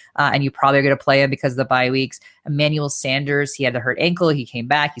team. and you probably are going to play him because of the bye weeks. Emmanuel Sanders, he had a hurt ankle. He came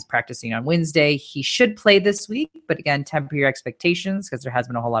back. He's practicing on Wednesday. He should play this week, but again, temper your expectations because there has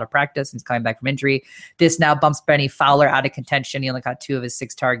been a whole lot of practice. He's coming back from injury. This now bumps Benny Fowler out of contention. He only got 2 of his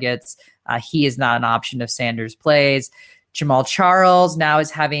 6 targets. He is not an option if Sanders plays. Jamal Charles now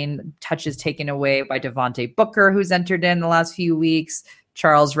is having touches taken away by Devontae Booker, who's entered in the last few weeks.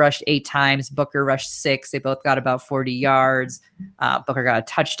 Charles rushed 8 times. Booker rushed 6. They both got about 40 yards. Booker got a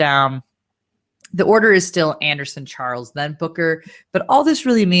touchdown. The order is still Anderson, Charles, then Booker. But all this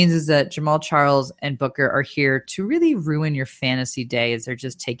really means is that Jamal Charles and Booker are here to really ruin your fantasy day as they're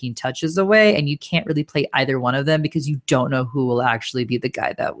just taking touches away. And you can't really play either one of them because you don't know who will actually be the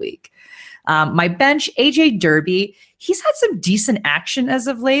guy that week. My bench, AJ Derby, he's had some decent action as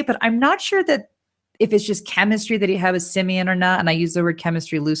of late, but I'm not sure that if it's just chemistry that he had with Simeon or not. And I use the word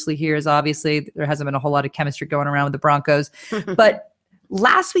chemistry loosely here, as obviously there hasn't been a whole lot of chemistry going around with the Broncos. But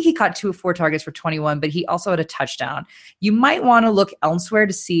last week he caught 2 of 4 targets for 21, but he also had a touchdown. You might want to look elsewhere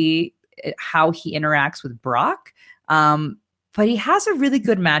to see how he interacts with Brock. But he has a really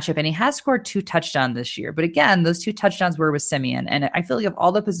good matchup, and he has scored 2 touchdowns this year. But again, those 2 touchdowns were with Simeon. And I feel like of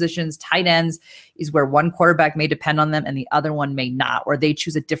all the positions, tight ends is where one quarterback may depend on them and the other one may not, or they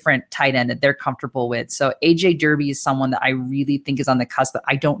choose a different tight end that they're comfortable with. So AJ Derby is someone that I really think is on the cusp, but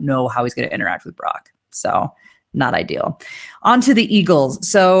I don't know how he's going to interact with Brock. So not ideal. On to the Eagles.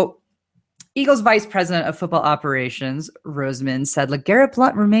 So Eagles Vice President of Football Operations, Roseman, said LeGarrette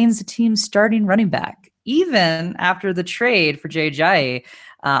Blount remains the team's starting running back, even after the trade for Jay Ajayi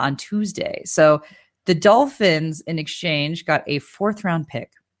on Tuesday. So the Dolphins, in exchange, got a 4th-round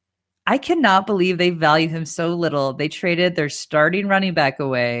pick. I cannot believe they value him so little. They traded their starting running back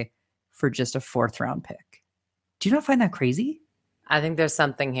away for just a 4th-round pick. Do you not find that crazy? I think there's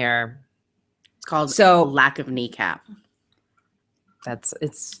something here. It's called lack of kneecap.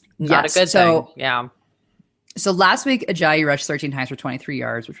 It's not a good thing. Yeah. So last week, Ajayi rushed 13 times for 23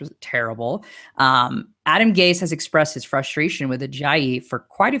 yards, which was terrible. Adam Gase has expressed his frustration with Ajayi for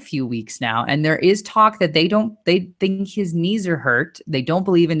quite a few weeks now. And there is talk that they think his knees are hurt. They don't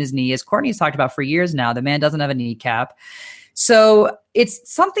believe in his knee. As Courtney's talked about for years now, the man doesn't have a kneecap. So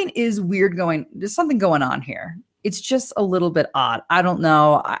something is weird there's something going on here. It's just a little bit odd. I don't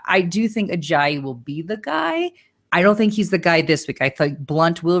know. I do think Ajayi will be the guy. I don't think he's the guy this week. I think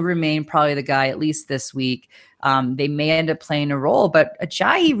Blount will remain probably the guy at least this week. They may end up playing a role, but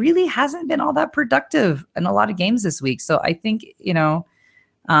Ajayi really hasn't been all that productive in a lot of games this week. So I think,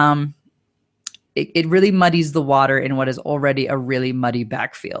 it really muddies the water in what is already a really muddy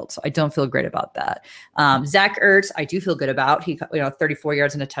backfield. So I don't feel great about that. Zach Ertz, I do feel good about. He 34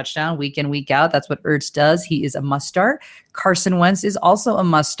 yards and a touchdown week in, week out. That's what Ertz does. He is a must start. Carson Wentz is also a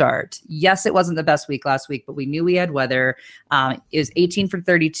must start. Yes, it wasn't the best week last week, but we knew we had weather. It was 18 for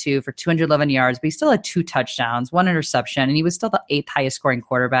 32 for 211 yards, but he still had 2 touchdowns, 1 interception, and he was still the 8th highest scoring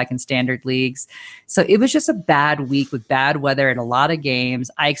quarterback in standard leagues. So it was just a bad week with bad weather in a lot of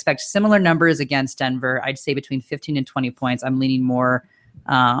games. I expect similar numbers against Denver. I'd say between 15 and 20 points. I'm leaning more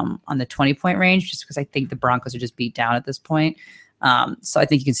on the 20-point range just because I think the Broncos are just beat down at this point. So I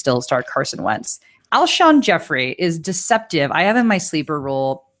think you can still start Carson Wentz. Alshon Jeffrey is deceptive. I have in my sleeper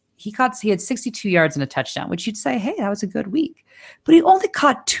role. He had 62 yards and a touchdown, which you'd say, hey, that was a good week. But he only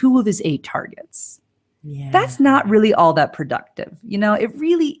caught 2 of his 8 targets. Yeah. That's not really all that productive. It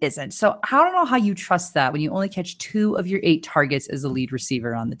really isn't. So I don't know how you trust that when you only catch 2 of your 8 targets as a lead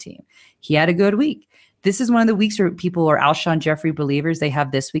receiver on the team. He had a good week. This is one of the weeks where people are Alshon Jeffrey believers. They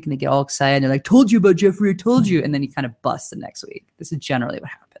have this week and they get all excited. And they're like, told you about Jeffrey, I told you. And then he kind of busts the next week. This is generally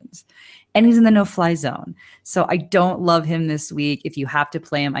what happens. And he's in the no-fly zone. So I don't love him this week. If you have to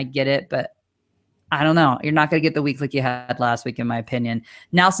play him, I get it. But I don't know. You're not going to get the week like you had last week, in my opinion.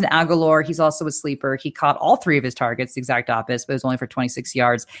 Nelson Aguilar, he's also a sleeper. He caught all 3 of his targets, the exact opposite, but it was only for 26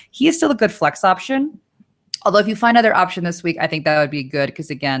 yards. He is still a good flex option. Although if you find another option this week, I think that would be good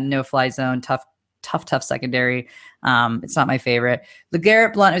because, again, no-fly zone, tough secondary. It's not my favorite.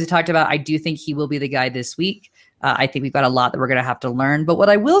 LeGarrette Blount, as we talked about, I do think he will be the guy this week. I think we've got a lot that we're going to have to learn. But what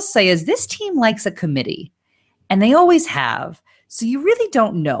I will say is this team likes a committee, and they always have. So you really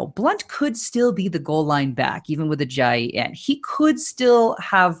don't know. Blount could still be the goal line back, even with Ajayi in. He could still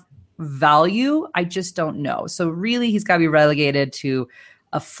have value. I just don't know. So really, he's got to be relegated to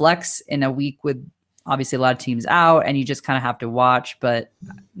a flex in a week with obviously a lot of teams out, and you just kind of have to watch, but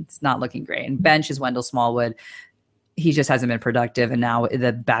it's not looking great. And bench is Wendell Smallwood. He just hasn't been productive, and now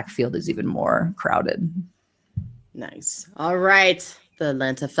the backfield is even more crowded. Nice. All right. The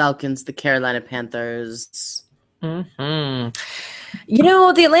Atlanta Falcons, the Carolina Panthers. Mm-hmm.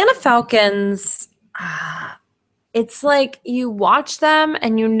 The Atlanta Falcons, it's like you watch them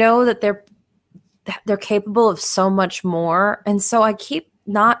and you know that they're capable of so much more. And so I keep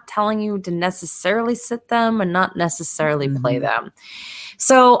not telling you to necessarily sit them and not necessarily play them.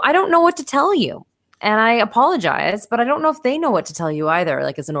 So I don't know what to tell you. And I apologize, but I don't know if they know what to tell you either,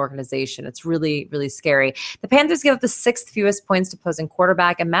 like as an organization. It's really, really scary. The Panthers give up the 6th fewest points to opposing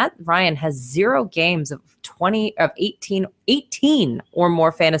quarterback, and Matt Ryan has 0 games of 18 or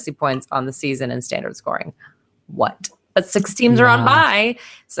more fantasy points on the season in standard scoring. What? But 6 teams are on bye,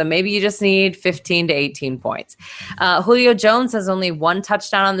 so maybe you just need 15 to 18 points. Julio Jones has only 1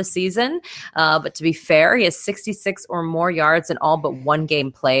 touchdown on the season, but to be fair, he has 66 or more yards in all but 1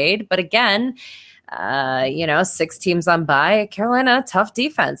 game played. But again, 6 teams on bye. Carolina, tough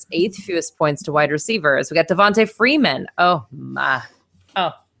defense. 8th fewest points to wide receivers. We got Devontae Freeman. Oh my.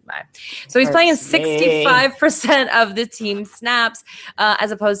 So he's playing 65% of the team snaps, as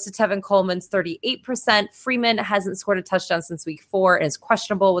opposed to Tevin Coleman's 38%. Freeman hasn't scored a touchdown since week 4 and is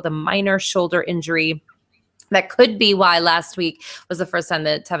questionable with a minor shoulder injury. That could be why last week was the first time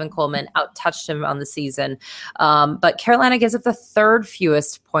that Tevin Coleman out-touched him on the season. But Carolina gives up the 3rd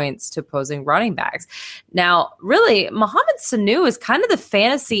fewest points to opposing running backs. Now, really, Mohamed Sanu is kind of the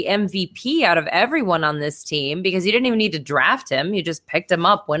fantasy MVP out of everyone on this team because you didn't even need to draft him. You just picked him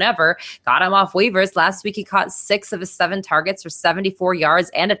up whenever, got him off waivers. Last week, he caught 6 of his 7 targets for 74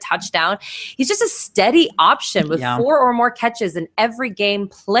 yards and a touchdown. He's just a steady option with 4 or more catches in every game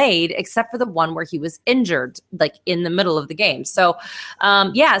played, except for the one where he was injured, like in the middle of the game. So,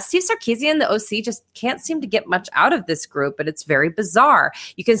 Steve Sarkisian, the OC, just can't seem to get much out of this group, but it's very bizarre.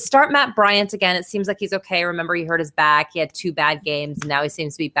 You can start Matt Bryant again. It seems like he's okay. Remember, he hurt his back. He had 2 bad games, and now he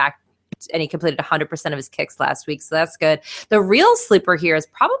seems to be back, and he completed 100% of his kicks last week, so that's good. The real sleeper here is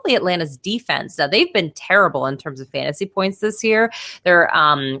probably Atlanta's defense. Now, they've been terrible in terms of fantasy points this year. They're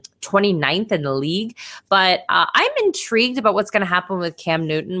 29th in the league, but I'm intrigued about what's going to happen with Cam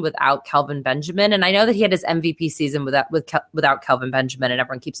Newton without Kelvin Benjamin, and I know that he had his MVP season without Kelvin Benjamin, and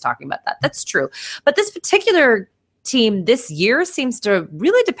everyone keeps talking about that. That's true, but this particular team this year seems to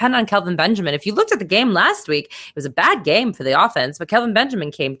really depend on Kelvin Benjamin. If you looked at the game last week, it was a bad game for the offense, but Kelvin Benjamin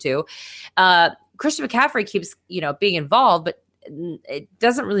came too. Christian McCaffrey keeps, being involved, but it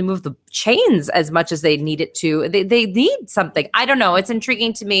doesn't really move the chains as much as they need it to. They need something. I don't know. It's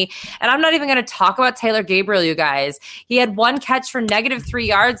intriguing to me. And I'm not even going to talk about Taylor Gabriel, you guys. He had 1 catch for -3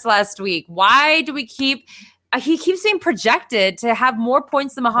 yards last week. Why do we keep... he keeps being projected to have more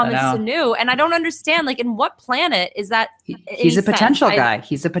points than Mohamed Sanu, and I don't understand. Like, in what planet is that? He's a potential guy.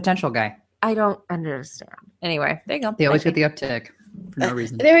 He's a potential guy. I don't understand. Anyway, there you go. They always get the uptick for no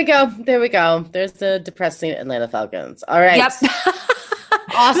reason. There we go. There's the depressing Atlanta Falcons. All right. Yep.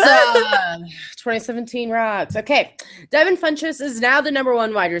 Awesome. 2017 rocks. Okay. Devin Funchess is now the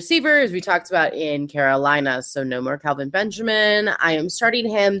 #1 wide receiver, as we talked about in Carolina. So no more Kelvin Benjamin. I am starting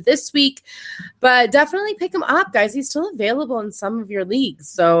him this week, but definitely pick him up, guys. He's still available in some of your leagues.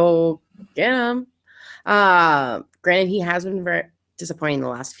 So get him. Granted, he has been very disappointing the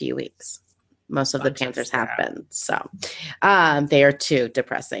last few weeks. Most of the Panthers have been. So they are too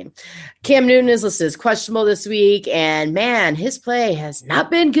depressing. Cam Newton is listed as questionable this week. And, man, his play has not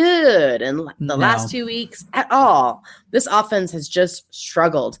been good in the last 2 weeks at all. This offense has just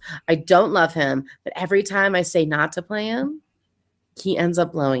struggled. I don't love him. But every time I say not to play him, he ends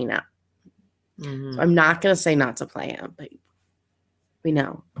up blowing out. So I'm not going to say not to play him. But we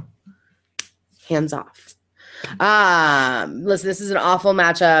know. Hands off. Listen, this is an awful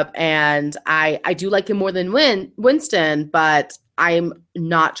matchup, and I do like him more than Winston, but I'm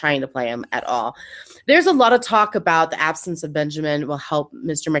not trying to play him at all. There's a lot of talk about the absence of Benjamin will help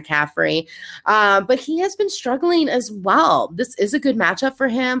Mr. McCaffrey, but he has been struggling as well. This is a good matchup for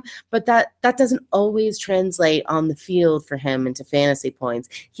him, but that doesn't always translate on the field for him into fantasy points.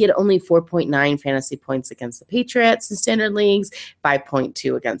 He had only 4.9 fantasy points against the Patriots in standard leagues,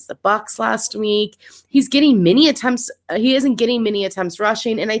 5.2 against the Bucs last week. He's getting many attempts. He isn't getting many attempts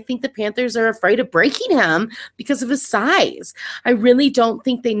rushing, and I think the Panthers are afraid of breaking him because of his size. I really don't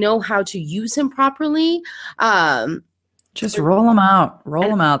think they know how to use him properly. Just roll him out.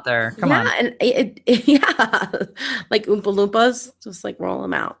 Roll him out there. Come on. And like Oompa Loompas, just like roll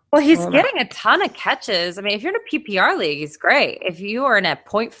him out. Well, he's getting a ton of catches. I mean, if you're in a PPR league, he's great. If you are in a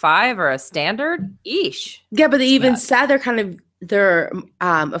 0.5 or a standard, eesh. Yeah, but they even said they're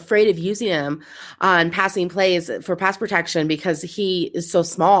afraid of using him on passing plays for pass protection because he is so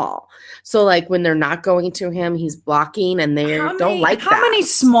small. So, like, when they're not going to him, he's blocking, and they don't like that. How many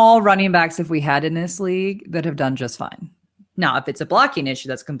small running backs have we had in this league that have done just fine? Now, if it's a blocking issue,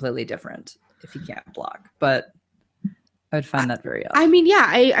 that's completely different if he can't block. But I would find that very odd. I mean, yeah,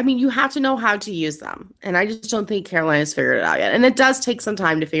 I mean, you have to know how to use them. And I just don't think Carolina's figured it out yet. And it does take some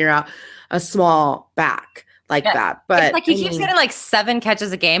time to figure out a small back like that. But it's like he keeps getting like 7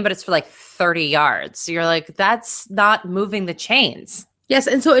 catches a game, but it's for like 30 yards. So you're like, that's not moving the chains. Yes,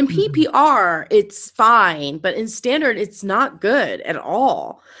 and so in PPR, it's fine, but in standard, it's not good at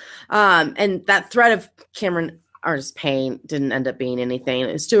all. And that threat of Cameron Artis-Payne didn't end up being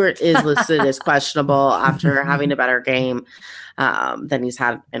anything. Stewart is listed as questionable after having a better game than he's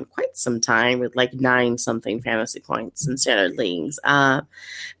had in quite some time, with like 9-something fantasy points in standard leagues. But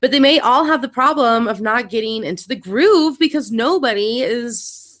they may all have the problem of not getting into the groove because nobody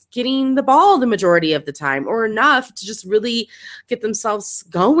is getting the ball the majority of the time or enough to just really get themselves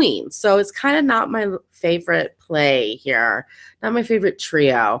going. So it's kind of not my favorite play here. Not my favorite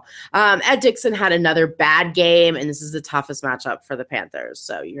trio. Ed Dixon had another bad game, and this is the toughest matchup for the Panthers.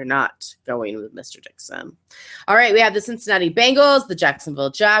 So you're not going with Mr. Dixon. All right, we have the Cincinnati Bengals, the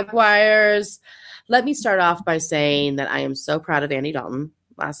Jacksonville Jaguars. Let me start off by saying that I am so proud of Andy Dalton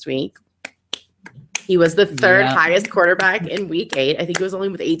last week. He was the third highest quarterback in week 8. I think it was only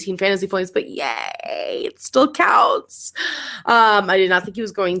with 18 fantasy points, but yay, it still counts. I did not think he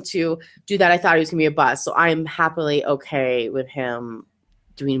was going to do that. I thought he was going to be a bust. So I'm happily okay with him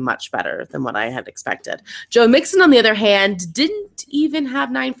doing much better than what I had expected. Joe Mixon, on the other hand, didn't even have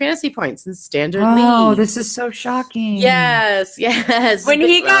 9 fantasy points in standard league. Oh, this is so shocking. Yes. When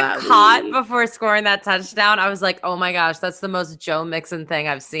he got caught before scoring that touchdown, I was like, oh my gosh, that's the most Joe Mixon thing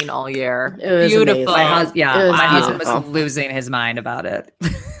I've seen all year. It was beautiful. amazing. My husband was losing his mind about it.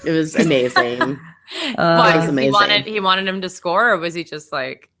 It was amazing. Why? It was amazing. He wanted him to score, or was he just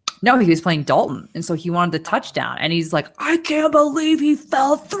like... No, he was playing Dalton, and so he wanted the touchdown. And he's like, I can't believe he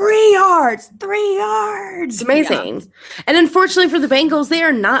fell 3 yards. 3 yards. It's amazing. Yeah. And unfortunately for the Bengals, they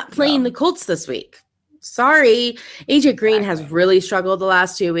are not playing the Colts this week. Sorry. AJ Green has really struggled the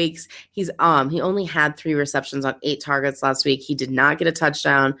last 2 weeks. He only had 3 receptions on 8 targets last week. He did not get a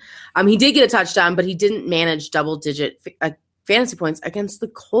touchdown. He did get a touchdown, but he didn't manage double-digit fantasy points against the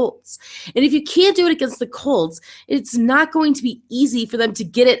Colts. And if you can't do it against the Colts, it's not going to be easy for them to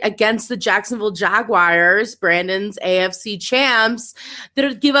get it against the Jacksonville Jaguars, Brandon's AFC champs,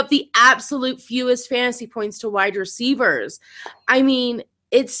 that give up the absolute fewest fantasy points to wide receivers. I mean,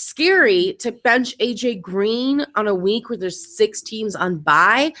 it's scary to bench AJ Green on a week where there's 6 teams on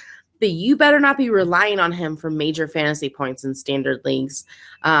bye, but you better not be relying on him for major fantasy points in standard leagues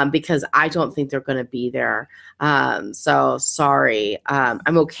because I don't think they're going to be there. So sorry.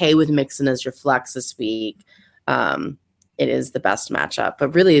 I'm okay with Mixon as your flex this week. It is the best matchup,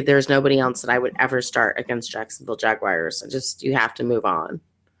 but really there's nobody else that I would ever start against Jacksonville Jaguars. You have to move on.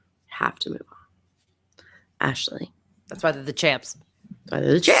 Ashley. That's why they're the champs.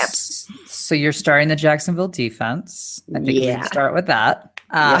 So you're starting the Jacksonville defense. I think we can start with that.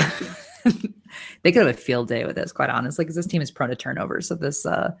 They could have a field day with this, quite honestly, because this team is prone to turnovers. So this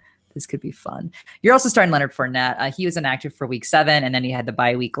could be fun. You're also starting Leonard Fournette. He was inactive for week 7, and then he had the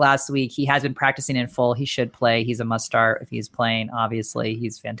bye week last week. He has been practicing in full. He should play. He's a must start if he's playing. Obviously,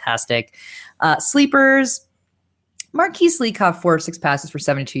 he's fantastic. Sleepers. Marquise Lee caught 4 of 6 passes for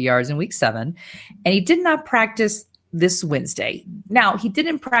 72 yards in week 7, and he did not practice this Wednesday. Now, he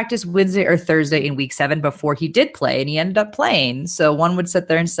didn't practice Wednesday or Thursday in week 7 before he did play, and he ended up playing. So one would sit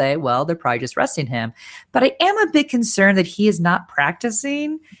there and say, well, they're probably just resting him. But I am a bit concerned that he is not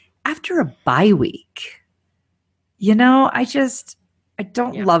practicing after a bye week. I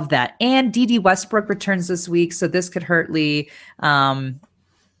don't love that. And D.D. Westbrook returns this week, so this could hurt Lee. I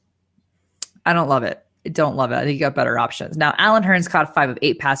don't love it. I don't love it. I think you got better options. Now, Allen Hurns caught 5 of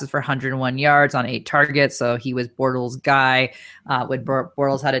 8 passes for 101 yards on 8 targets, so he was Bortles' guy when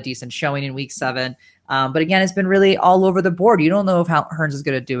Bortles had a decent showing in week 7. But again, it's been really all over the board. You don't know if Hurns is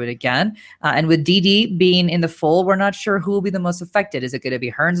going to do it again. And with DD being in the full, we're not sure who will be the most affected. Is it going to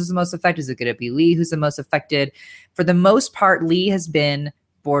be Hurns who's the most affected? Is it going to be Lee who's the most affected? For the most part, Lee has been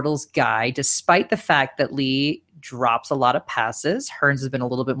Bortles' guy, despite the fact that Lee drops a lot of passes. Hurns has been a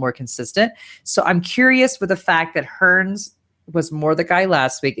little bit more consistent. So I'm curious with the fact that Hurns was more the guy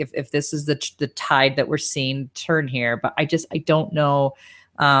last week, if this is the tide that we're seeing turn here. But I don't know.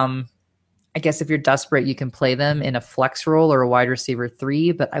 I guess if you're desperate, you can play them in a flex role or a wide receiver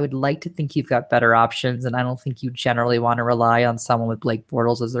 3, but I would like to think you've got better options. And I don't think you generally want to rely on someone with Blake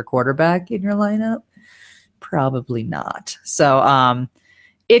Bortles as their quarterback in your lineup. Probably not. So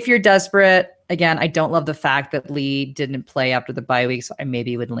if you're desperate, again, I don't love the fact that Lee didn't play after the bye week, so I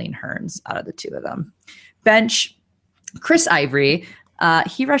maybe would lean Hurns out of the 2 of them. Bench, Chris Ivory.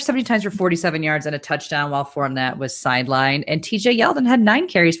 He rushed 70 times for 47 yards and a touchdown, while Fournette was sidelined. And TJ Yeldon had 9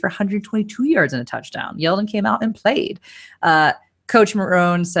 carries for 122 yards and a touchdown. Yeldon came out and played. Coach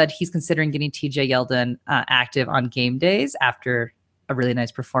Marone said he's considering getting TJ Yeldon active on game days after a really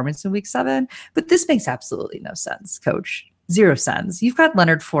nice performance in week 7. But this makes absolutely no sense, Coach. 0 sense. You've got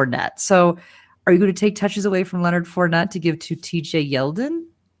Leonard Fournette. So are you going to take touches away from Leonard Fournette to give to TJ Yeldon?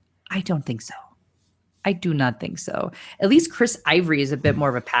 I don't think so. I do not think so. At least Chris Ivory is a bit more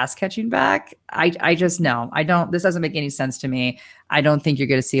of a pass catching back. I just know. I don't. This doesn't make any sense to me. I don't think you're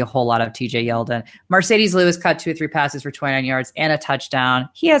going to see a whole lot of TJ Yeldon. Mercedes Lewis caught 2 or 3 passes for 29 yards and a touchdown.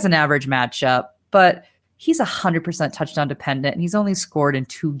 He has an average matchup, but he's 100% touchdown dependent. And he's only scored in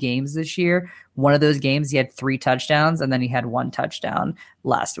 2 games this year. One of those games, he had 3 touchdowns, and then he had 1 touchdown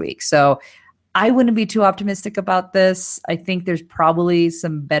last week. So I wouldn't be too optimistic about this. I think there's probably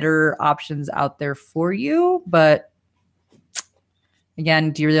some better options out there for you. But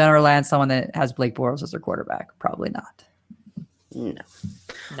again, do you really want to rely on someone that has Blake Bortles as their quarterback? Probably not. No.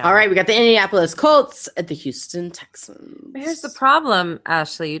 All right, we got the Indianapolis Colts at the Houston Texans. Here's the problem,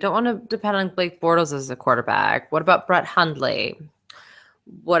 Ashley. You don't want to depend on Blake Bortles as a quarterback. What about Brett Hundley?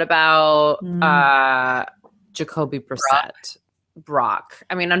 What about Jacoby Brissett? Brock.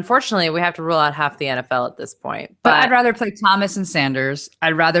 I mean, unfortunately, we have to rule out half the NFL at this point. But I'd rather play Thomas and Sanders.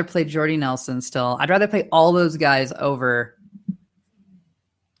 I'd rather play Jordy Nelson still. I'd rather play all those guys over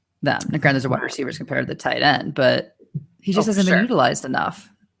them. And granted, there's a wide receivers compared to the tight end, but he just hasn't been utilized enough.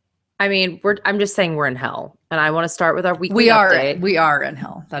 I mean, I'm just saying we're in hell. And I want to start with our weekly update. We are in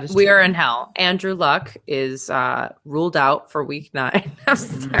hell. That is true. We are in hell. Andrew Luck is ruled out for week 9. I'm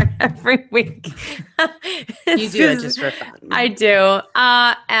sorry, every week. You do it just for fun. I do.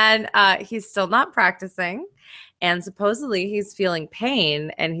 And he's still not practicing. And supposedly he's feeling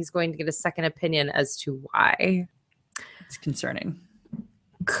pain and he's going to get a second opinion as to why. It's concerning.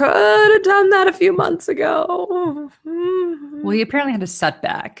 Could have done that a few months ago. Well, he apparently had a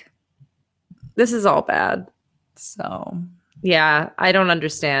setback. This is all bad. So, yeah, I don't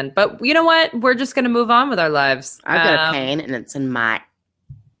understand. But you know what? We're just going to move on with our lives. I've got a pain, and it's in my...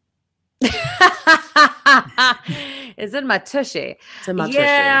 It's in my tushy. It's in my tushy.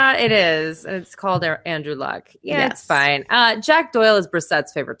 Yeah, it is. And it's called Andrew Luck. Yeah, yes. It's fine. Jack Doyle is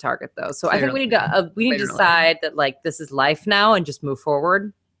Brissett's favorite target, though. So I think we need to decide that, like, this is life now and just move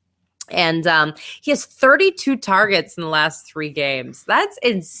forward. And he has 32 targets in the last 3 games. That's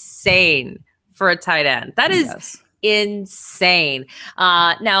insane for a tight end. That is insane.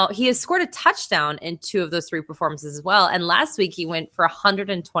 Now, he has scored a touchdown in 2 of those 3 performances as well. And last week, he went for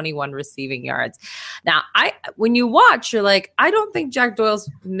 121 receiving yards. Now, when you watch, you're like, I don't think Jack Doyle's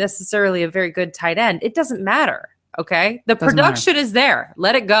necessarily a very good tight end. It doesn't matter, okay? The production is there.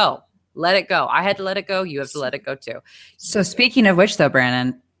 Let it go. Let it go. I had to let it go. You have to let it go, too. So speaking of which, though,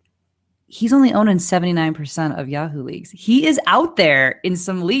 Brandon, he's only owned in 79% of Yahoo leagues. He is out there in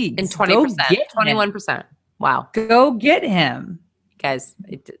some leagues. In 20%. 21%. Wow. Go get him. Guys,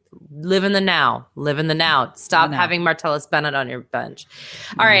 live in the now. Live in the now. Stop having Martellus Bennett on your bench.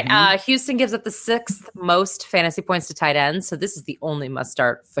 All right. Houston gives up the 6th most fantasy points to tight ends. So this is the only must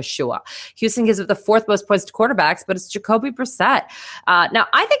start for sure. Houston gives up the 4th most points to quarterbacks, but it's Jacoby Brissett. Now,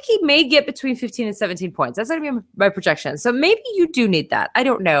 I think he may get between 15 and 17 points. That's going to be my projection. So maybe you do need that. I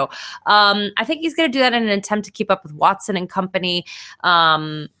don't know. I think he's going to do that in an attempt to keep up with Watson and company.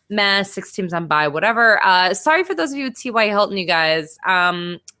 6 teams on bye, whatever. Sorry for those of you with T.Y. Hilton, you guys.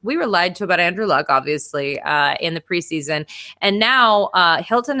 We were lied to about Andrew Luck, obviously, in the preseason. And now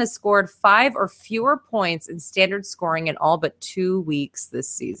Hilton has scored 5 or fewer points in standard scoring in all but 2 weeks this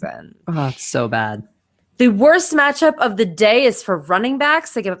season. Oh, it's so bad. The worst matchup of the day is for running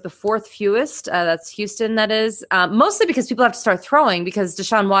backs. They give up the 4th fewest. That's Houston, that is. Mostly because people have to start throwing because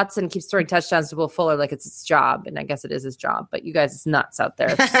Deshaun Watson keeps throwing touchdowns to Will Fuller like it's his job. And I guess it is his job. But you guys, it's nuts out there.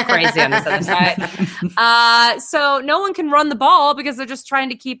 It's just crazy on this other side. So no one can run the ball because they're just trying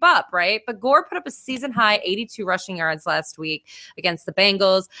to keep up, right? But Gore put up a season-high 82 rushing yards last week against the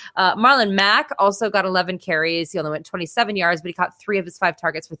Bengals. Marlon Mack also got 11 carries. He only went 27 yards, but he caught 3 of his 5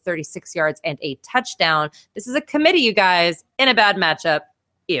 targets for 36 yards and a touchdown. This is a committee, you guys, in a bad matchup.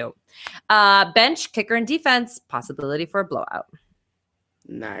 Ew. Bench, kicker, and defense. Possibility for a blowout.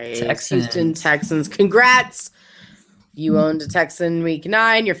 Nice. Houston Texans. Congrats. You owned a Texan week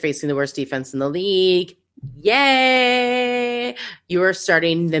 9. You're facing the worst defense in the league. Yay. You are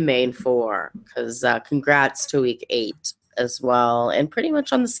starting the main 4 because congrats to week 8 as well. And pretty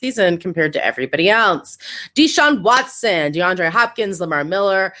much on the season compared to everybody else. Deshaun Watson, DeAndre Hopkins, Lamar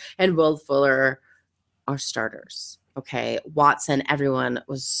Miller, and Will Fuller are starters. Okay, Watson, everyone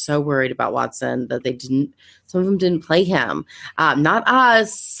was so worried about Watson that some of them didn't play him. Not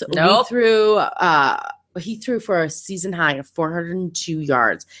us. Nope. He threw for a season high of 402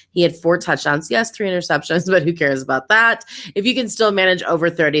 yards. He had 4 touchdowns. Yes, 3 interceptions, but who cares about that? If you can still manage over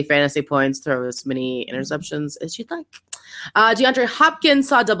 30 fantasy points, throw as many interceptions as you'd like. DeAndre Hopkins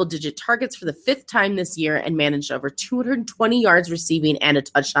saw double-digit targets for the 5th time this year and managed over 220 yards receiving and a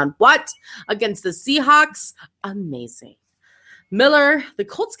touchdown. What? Against the Seahawks? Amazing. Miller, the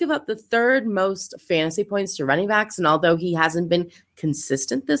Colts give up the 3rd most fantasy points to running backs, and although he hasn't been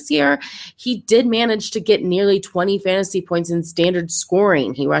consistent this year, he did manage to get nearly 20 fantasy points in standard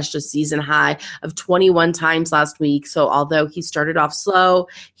scoring. He rushed a season high of 21 times last week, so although he started off slow,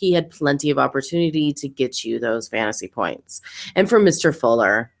 he had plenty of opportunity to get you those fantasy points. And for Mr.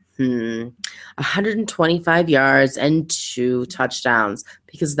 Fuller, 125 yards and 2 touchdowns,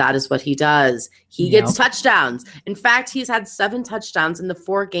 because that is what he does. He gets touchdowns. In fact, he's had 7 touchdowns in the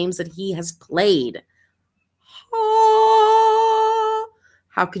 4 games that he has played.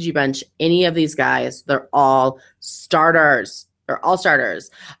 How could you bench any of these guys? They're all starters.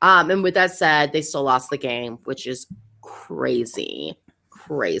 And with that said, they still lost the game, which is crazy.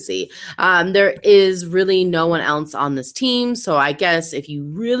 There is really no one else on this team. So I guess if you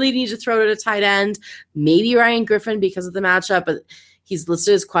really need to throw it at a tight end, maybe Ryan Griffin because of the matchup, but he's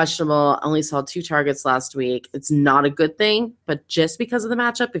listed as questionable. Only saw 2 targets last week. It's not a good thing, but just because of the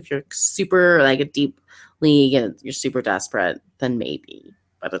matchup, if you're super like a deep league and you're super desperate, then maybe.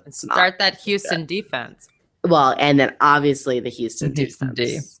 But it's not. Start that Houston defense. Well, and then obviously the Houston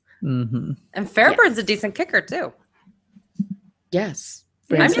defense. Mm-hmm. And Fairbairn's a decent kicker too. Yes.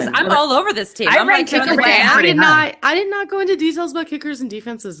 I'm all over this team. I'm like kicker I did not go into details about kickers and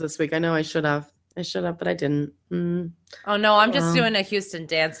defenses this week. I know I should have, but I didn't. Oh no, I'm just doing a Houston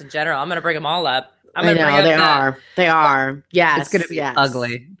dance in general. I'm gonna bring them all up. They are. Yes, it's gonna be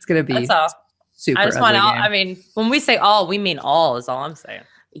ugly. It's gonna be super. I just want all. I mean, when we say all, we mean all. Is all I'm saying.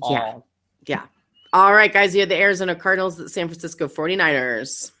 All. Yeah. All right, guys. You had the Arizona Cardinals, the San Francisco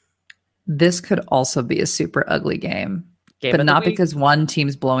 49ers. This could also be a super ugly game. But not because one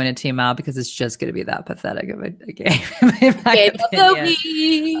team's blowing a team out, because it's just going to be that pathetic of a game. Game of the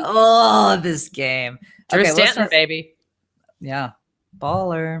week. Oh, this game. Drew Stanton, baby. Yeah.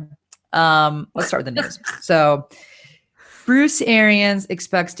 Baller. Let's start with the news. So Bruce Arians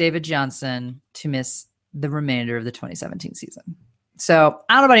expects David Johnson to miss the remainder of the 2017 season. So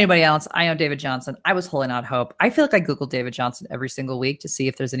I don't know about anybody else. I know David Johnson. I was holding out hope. I feel like I Google David Johnson every single week to see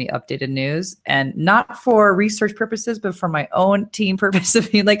if there's any updated news, and not for research purposes, but for my own team purpose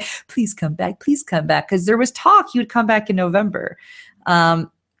of being like, please come back. Because there was talk he would come back in November.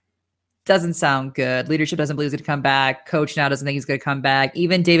 Doesn't sound good. Leadership doesn't believe he's going to come back. Coach now doesn't think he's going to come back.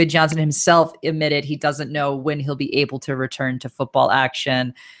 Even David Johnson himself admitted he doesn't know when he'll be able to return to football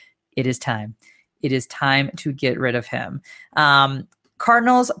action. It is time. It is time to get rid of him.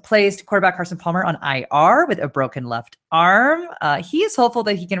 Cardinals placed quarterback Carson Palmer on IR with a broken left arm. He is hopeful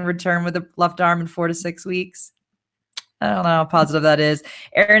that he can return with a left arm in 4 to 6 weeks. I don't know how positive that is.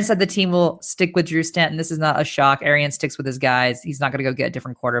 Aaron said the team will stick with Drew Stanton. This is not a shock. Arians sticks with his guys. He's not going to go get a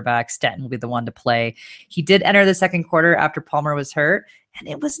different quarterback. Stanton will be the one to play. He did enter the second quarter after Palmer was hurt, and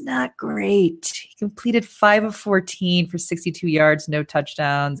it was not great. He completed 5 of 14 for 62 yards, no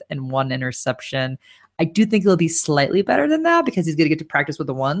touchdowns, and 1 interception. I do think he'll be slightly better than that because he's going to get to practice with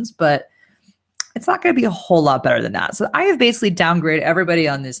the ones, but it's not going to be a whole lot better than that. So I have basically downgraded everybody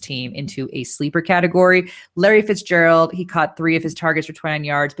on this team into a sleeper category. Larry Fitzgerald, he caught 3 of his targets for 29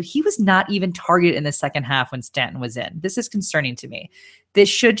 yards, but he was not even targeted in the second half when Stanton was in. This is concerning to me. This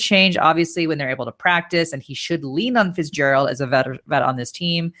should change, obviously, when they're able to practice, and he should lean on Fitzgerald as a vet on this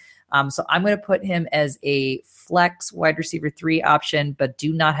team. So I'm going to put him as a flex wide receiver 3 option, but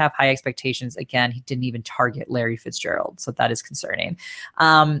do not have high expectations. Again, he didn't even target Larry Fitzgerald, so that is concerning.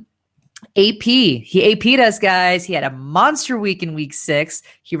 He AP'd us, guys. He had a monster week in week 6.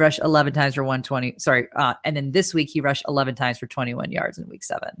 He rushed 11 times for 120. And then this week he rushed 11 times for 21 yards in week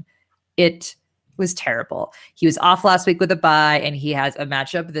 7. It was terrible. He was off last week with a bye, and he has a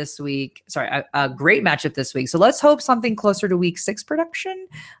matchup this week. A great matchup this week. So let's hope something closer to week 6 production.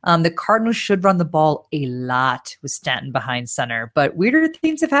 The Cardinals should run the ball a lot with Stanton behind center, but weirder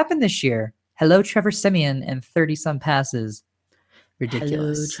things have happened this year. Hello, Trevor Siemian, and 30-some passes.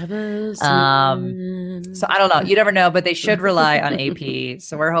 Ridiculous. Hello, so I don't know. You never know, but they should rely on AP.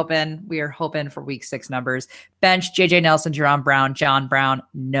 So we are hoping for week 6 numbers. Bench, JJ Nelson, John Brown.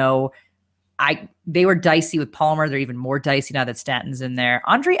 No. They were dicey with Palmer. They're even more dicey now that Stanton's in there.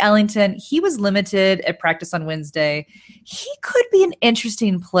 Andre Ellington, he was limited at practice on Wednesday. He could be an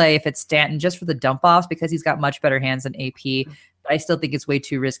interesting play if it's Stanton, just for the dump offs, because he's got much better hands than AP. But I still think it's way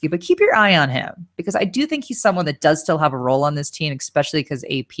too risky. But keep your eye on him, because I do think he's someone that does still have a role on this team, especially because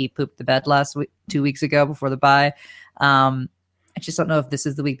AP pooped the bed 2 weeks ago before the bye. I just don't know if this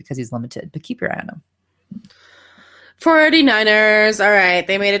is the week because he's limited, but keep your eye on him. 49ers. All right.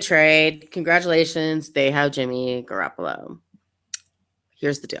 They made a trade. Congratulations. They have Jimmy Garoppolo.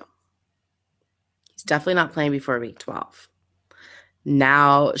 Here's the deal. He's definitely not playing before week 12.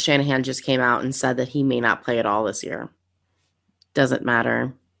 Now Shanahan just came out and said that he may not play at all this year. Doesn't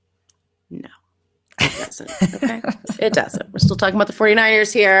matter. No, it doesn't. Okay. It doesn't. We're still talking about the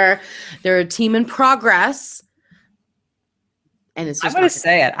 49ers here. They're a team in progress. And it's just I'm going to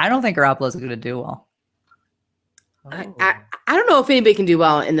say it. I don't think Garoppolo's going to do well. I don't know if anybody can do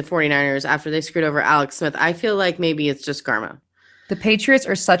well in the 49ers after they screwed over Alex Smith. I feel like maybe it's just karma. The Patriots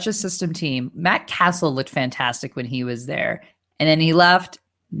are such a system team. Matt Castle looked fantastic when he was there, and then he left,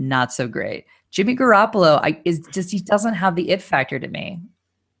 not so great. Jimmy Garoppolo he doesn't have the it factor to me.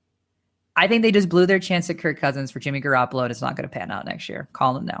 I think they just blew their chance at Kirk Cousins for Jimmy Garoppolo, and it's not going to pan out next year.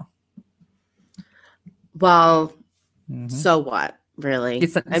 Call them now. Well, so what? Really?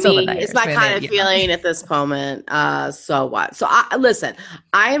 It's my kind of feeling at this moment. So what? So listen,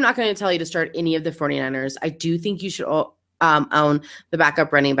 I am not going to tell you to start any of the 49ers. I do think you should own the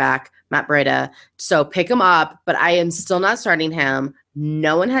backup running back, Matt Breida. So pick him up, but I am still not starting him.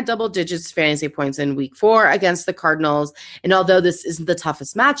 No one had double digits fantasy points in week 4 against the Cardinals. And although this isn't the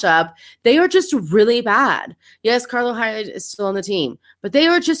toughest matchup, they are just really bad. Yes, Carlo Hyde is still on the team, but they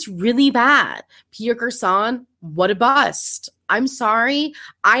are just really bad. Pierre Garçon, what a bust. I'm sorry.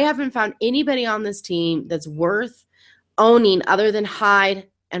 I haven't found anybody on this team that's worth owning other than Hyde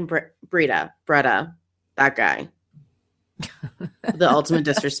and Breida, that guy. The ultimate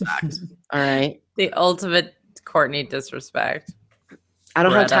disrespect. All right. The ultimate Courtney disrespect. I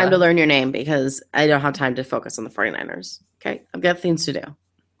don't have time to learn your name because I don't have time to focus on the 49ers. Okay. I've got things to do.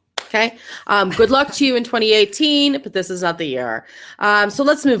 Okay. Good luck to you in 2018, but this is not the year. So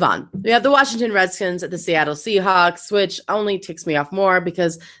let's move on. We have the Washington Redskins at the Seattle Seahawks, which only ticks me off more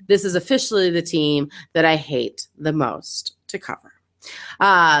because this is officially the team that I hate the most to cover.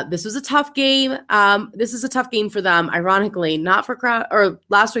 This was a tough game. This is a tough game for them. Ironically, not for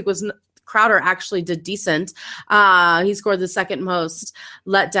last week was Crowder actually did decent. He scored the second most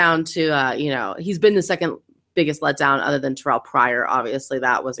letdown to, he's been the second biggest letdown other than Terrell Pryor. Obviously,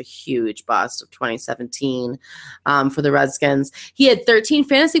 that was a huge bust of 2017 for the Redskins. He had 13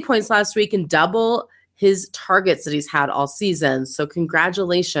 fantasy points last week and double his targets that he's had all season. So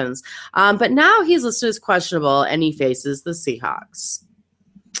congratulations. But now he's listed as questionable and he faces the Seahawks.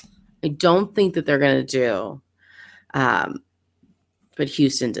 I don't think that they're going to do but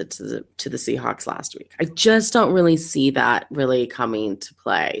Houston did to the Seahawks last week. I just don't really see that really coming to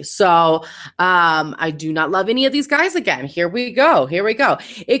play. So I do not love any of these guys again. Here we go.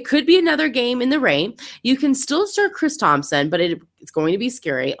 It could be another game in the rain. You can still start Chris Thompson, but it's going to be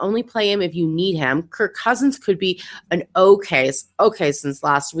scary. Only play him if you need him. Kirk Cousins could be an okay since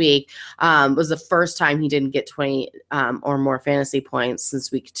last week. Was the first time he didn't get 20 or more fantasy points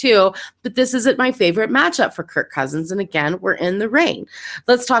since week 2. But this isn't my favorite matchup for Kirk Cousins. And again, we're in the rain.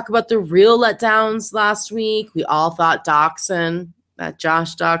 Let's talk about the real letdowns last week. We all thought that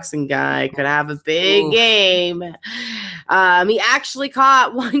Josh Doxson guy could have a big game. He actually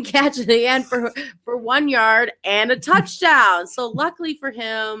caught one catch at the end for 1 yard and a touchdown. So luckily for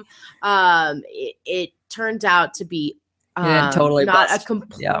him, it turned out to be totally not bust. A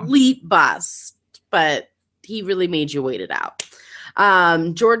complete bust, but he really made you wait it out.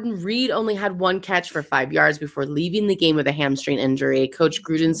 Jordan Reed only had 1 catch for 5 yards before leaving the game with a hamstring injury. Coach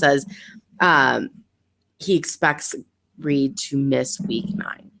Gruden says he expects Reed to miss week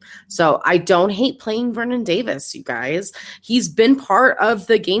 9. So I don't hate playing Vernon Davis, you guys. He's been part of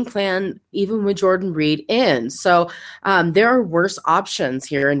the game plan even with Jordan Reed in. So there are worse options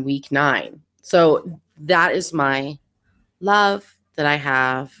here in week 9. So that is my love that I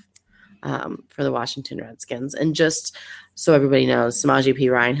have for the Washington Redskins. And just so everybody knows, Samaje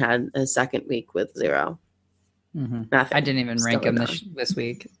Perine had a second week with 0. Mm-hmm. Nothing. I didn't even rank him this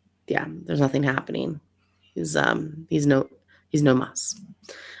week. Yeah, there's nothing happening. He's no muss.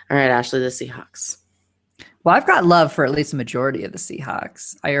 All right, Ashley, the Seahawks. Well, I've got love for at least a majority of the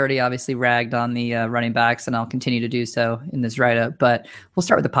Seahawks. I already obviously ragged on the running backs, and I'll continue to do so in this write-up, but we'll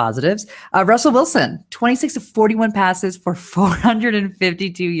start with the positives. Russell Wilson, 26 of 41 passes for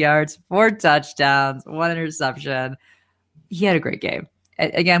 452 yards, 4 touchdowns, 1 interception. He had a great game.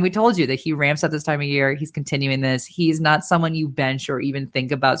 Again, we told you that he ramps up this time of year. He's continuing this. He's not someone you bench or even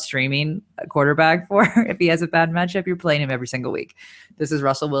think about streaming a quarterback for. If he has a bad matchup, you're playing him every single week. This is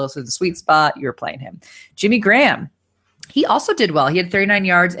Russell Wilson's sweet spot. You're playing him. Jimmy Graham. He also did well. He had 39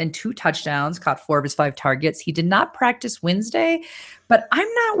 yards and 2 touchdowns, caught 4 of his 5 targets. He did not practice Wednesday, but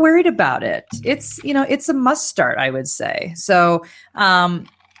I'm not worried about it. It's a must start, I would say. So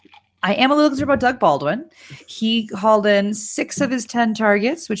I am a little concerned about Doug Baldwin. He hauled in 6 of his 10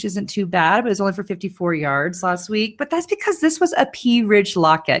 targets, which isn't too bad, but it's only for 54 yards last week. But that's because this was a P. Rich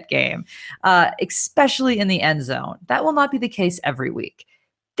Lockett game, especially in the end zone. That will not be the case every week.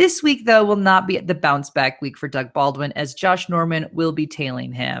 This week, though, will not be the bounce back week for Doug Baldwin, as Josh Norman will be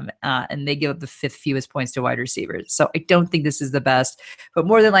tailing him, and they give up the 5th fewest points to wide receivers. So I don't think this is the best, but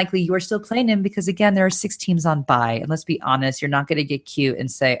more than likely you are still playing him because, again, there are 6 teams on bye. And let's be honest, you're not going to get cute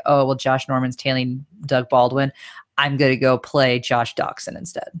and say, oh, well, Josh Norman's tailing Doug Baldwin. I'm going to go play Josh Doxson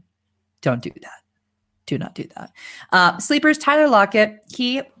instead. Don't do that. Do not do that. Sleepers, Tyler Lockett.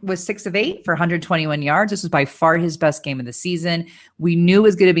 He was 6 of 8 for 121 yards. This was by far his best game of the season. We knew it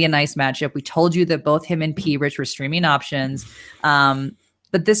was going to be a nice matchup. We told you that both him and P. Rich were streaming options.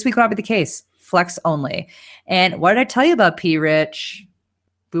 But this week will not be the case. Flex only. And what did I tell you about P. Rich?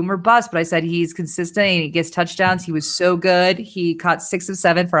 Boom or bust, but I said he's consistent and he gets touchdowns. He was so good. He caught 6 of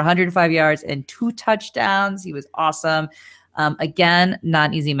 7 for 105 yards and 2 touchdowns. He was awesome. Again, not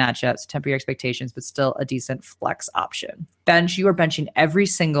an easy matchup, so temper your expectations, but still a decent flex option. Bench, you are benching every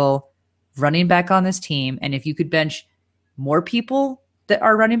single running back on this team, and if you could bench more people that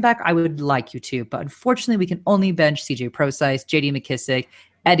are running back, I would like you to, but unfortunately, we can only bench CJ Prosise, JD McKissick,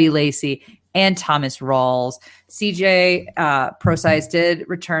 Eddie Lacy, and Thomas Rawls. CJ Prosise did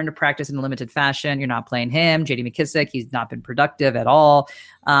return to practice in a limited fashion. You're not playing him. JD McKissick, he's not been productive at all.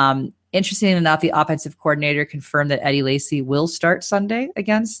 Interesting enough, the offensive coordinator confirmed that Eddie Lacy will start Sunday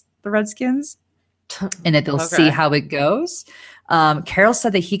against the Redskins and that they'll see how it goes. Carroll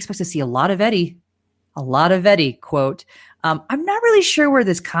said that he expects to see a lot of Eddie, quote. I'm not really sure where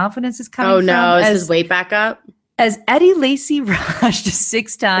this confidence is coming from. Oh, no. Is his weight back up? As Eddie Lacy rushed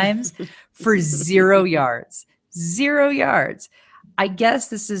 6 times for 0 yards. 0 yards. I guess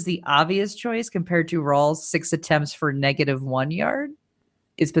this is the obvious choice compared to Rawls' 6 attempts for -1 yard.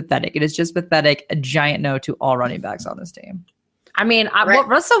 It's pathetic. It is just pathetic. A giant no to all running backs on this team. I mean, what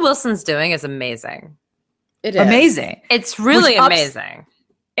Russell Wilson's doing is amazing. It is. Amazing. It's really amazing.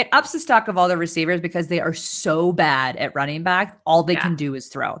 It ups the stock of all the receivers because they are so bad at running back. All they can do is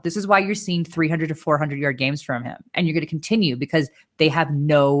throw. This is why you're seeing 300 to 400 yard games from him. And you're going to continue because they have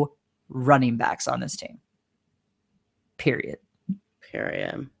no running backs on this team. Period.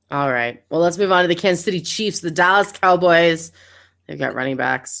 All right. Well, let's move on to the Kansas City Chiefs, the Dallas Cowboys. They've got running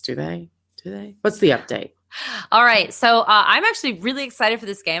backs. Do they? What's the update? All right. So I'm actually really excited for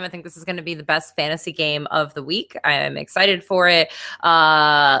this game. I think this is going to be the best fantasy game of the week. I'm excited for it.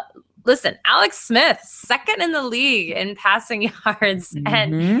 Listen, Alex Smith, 2nd in the league in passing yards. Mm-hmm.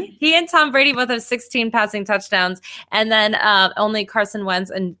 And he and Tom Brady both have 16 passing touchdowns. And then only Carson Wentz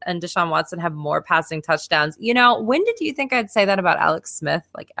and Deshaun Watson have more passing touchdowns. You know, when did you think I'd say that about Alex Smith?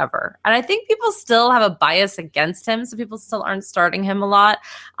 Like ever. And I think people still have a bias against him. So people still aren't starting him a lot.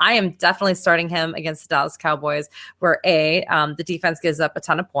 I am definitely starting him against the Dallas Cowboys, where the defense gives up a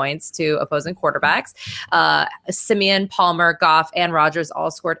ton of points to opposing quarterbacks. Simeon, Palmer, Goff, and Rodgers all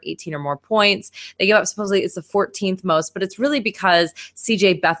scored 18 or more points. They give up, supposedly it's the 14th most, but it's really because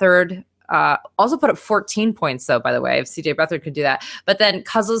CJ Beathard also put up 14 points, though, by the way, if CJ Beathard could do that. But then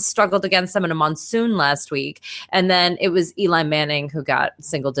Cousins struggled against them in a monsoon last week. And then it was Eli Manning who got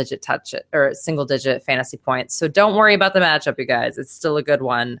single-digit fantasy points. So don't worry about the matchup, you guys. It's still a good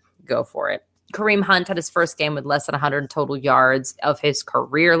one. Go for it. Kareem Hunt had his first game with less than 100 total yards of his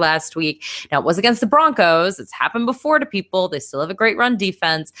career last week. Now, it was against the Broncos. It's happened before to people. They still have a great run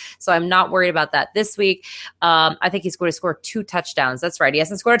defense, so I'm not worried about that this week. I think he's going to score 2 touchdowns. That's right. He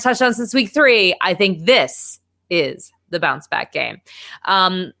hasn't scored a touchdown since week 3. I think this is the bounce-back game.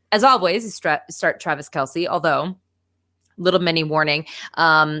 As always, you start Travis Kelce, although little mini warning.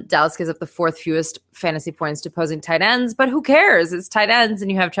 Dallas gives up the 4th fewest fantasy points to opposing tight ends, but who cares? It's tight ends and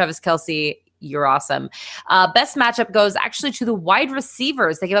you have Travis Kelce. You're awesome. Best matchup goes actually to the wide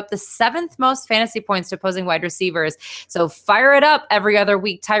receivers. They give up the 7th most fantasy points to opposing wide receivers. So fire it up every other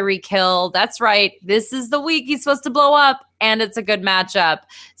week, Tyreek Hill. That's right. This is the week he's supposed to blow up, and it's a good matchup.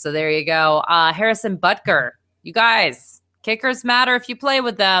 So there you go. Harrison Butker. You guys, kickers matter if you play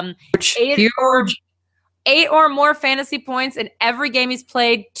with them. Huge. 8 or more fantasy points in every game he's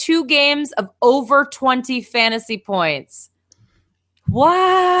played. 2 games of over 20 fantasy points.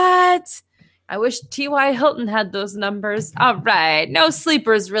 What? I wish T.Y. Hilton had those numbers. All right. No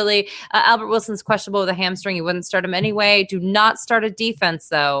sleepers, really. Albert Wilson's questionable with a hamstring. You wouldn't start him anyway. Do not start a defense,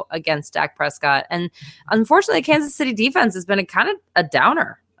 though, against Dak Prescott. And unfortunately, Kansas City defense has been a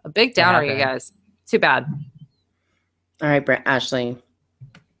downer, a big downer, you guys. Too bad. All right, Ashley.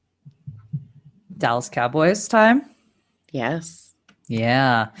 Dallas Cowboys time? Yes.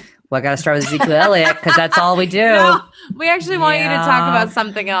 Yeah. Well, I got to start with Ezekiel Elliott because that's all we do. No, we actually want you to talk about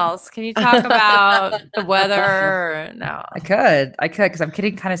something else. Can you talk about the weather? No. I could because I'm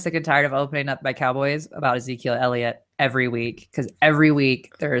getting kind of sick and tired of opening up my Cowboys about Ezekiel Elliott every week because every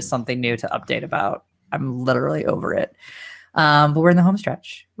week there is something new to update about. I'm literally over it. But we're in the home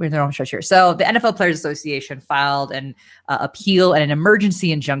stretch. Here. So the NFL Players Association filed an appeal and an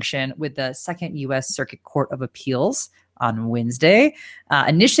emergency injunction with the Second U.S. Circuit Court of Appeals on Wednesday.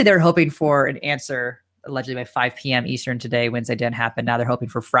 Initially, they were hoping for an answer allegedly by 5 p.m. Eastern today. Wednesday didn't happen. Now they're hoping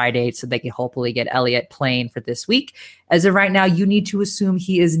for Friday so they can hopefully get Elliott playing for this week. As of right now, you need to assume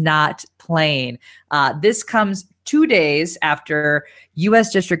he is not playing. This comes 2 days after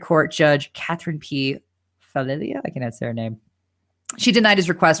U.S. District Court Judge Catherine P. Falilia, I can answer her name. She denied his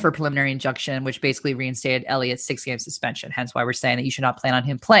request for a preliminary injunction, which basically reinstated Elliott's 6-game suspension, hence why we're saying that you should not plan on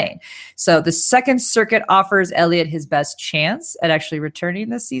him playing. So the Second Circuit offers Elliott his best chance at actually returning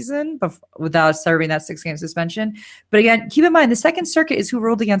this season without serving that 6-game suspension. But again, keep in mind, the Second Circuit is who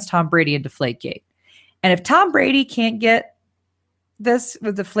ruled against Tom Brady in Deflategate. And if Tom Brady can't get this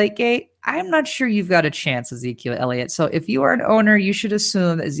with Deflategate, I'm not sure you've got a chance, Ezekiel Elliott. So if you are an owner, you should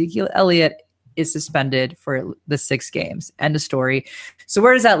assume that Ezekiel Elliott is suspended for the 6 games. End of story. So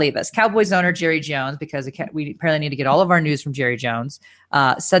where does that leave us? Cowboys owner Jerry Jones, because we apparently need to get all of our news from Jerry Jones,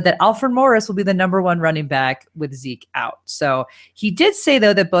 said that Alfred Morris will be the number 1 running back with Zeke out. So he did say,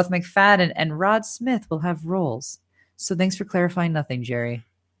 though, that both McFadden and Rod Smith will have roles. So thanks for clarifying nothing, Jerry.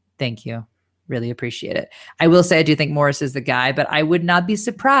 Thank you. Really appreciate it. I will say I do think Morris is the guy, but I would not be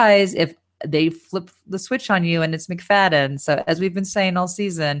surprised if they flip the switch on you and it's McFadden. So as we've been saying all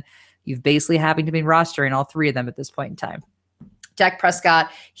season, you've basically having to be rostering all 3 of them at this point in time. Dak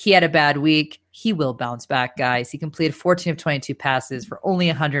Prescott, he had a bad week. He will bounce back, guys. He completed 14 of 22 passes for only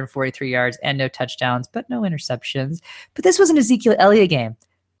 143 yards and no touchdowns, but no interceptions. But this was an Ezekiel Elliott game.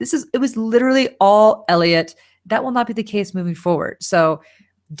 It was literally all Elliott. That will not be the case moving forward. So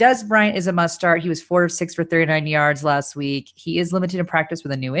Dez Bryant is a must start. He was 4 of 6 for 39 yards last week. He is limited in practice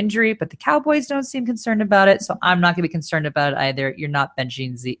with a new injury, but the Cowboys don't seem concerned about it, so I'm not going to be concerned about it either. You're not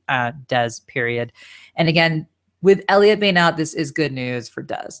benching Dez, period. And again, with Elliott being out, this is good news for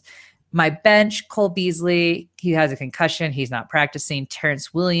Dez. My bench, Cole Beasley, he has a concussion. He's not practicing.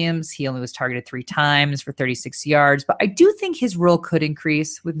 Terrence Williams, he only was targeted 3 times for 36 yards, but I do think his role could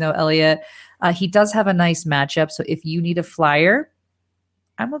increase with no Elliott. He does have a nice matchup, so if you need a flyer,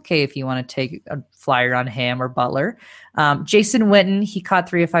 I'm okay if you want to take a flyer on him or Butler. Jason Witten, he caught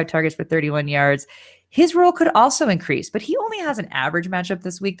 3 of 5 targets for 31 yards. His role could also increase, but he only has an average matchup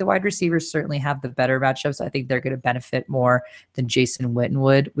this week. The wide receivers certainly have the better matchups. I think they're going to benefit more than Jason Witten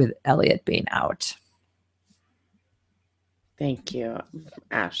would with Elliott being out. Thank you,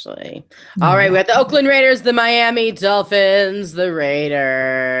 Ashley. All right, we got the Oakland Raiders, the Miami Dolphins, the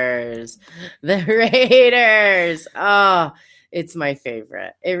Raiders. Oh, it's my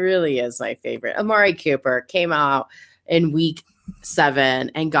favorite. It really is my favorite. Amari Cooper came out in week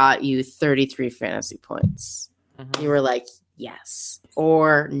 7 and got you 33 fantasy points. You were like, yes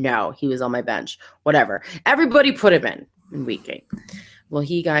or no. He was on my bench. Whatever. Everybody put him in week 8. Well,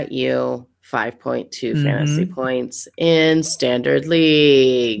 he got you 5.2 fantasy points in standard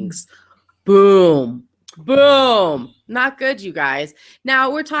leagues. Boom. Boom. Not good, you guys.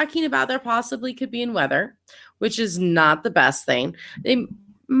 Now, we're talking about there possibly could be in weather, which is not the best thing. They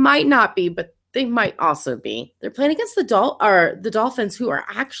might not be, but they might also be. They're playing against the Dolphins, who are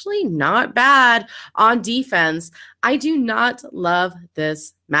actually not bad on defense. I do not love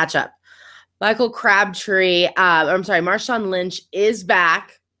this matchup. Marshawn Lynch is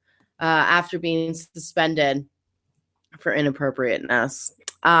back after being suspended for inappropriateness.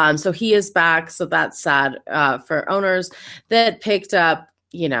 So he is back. So that's sad for owners that picked up,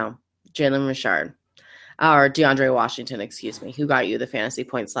 Jalen Richard. Or DeAndre Washington, who got you the fantasy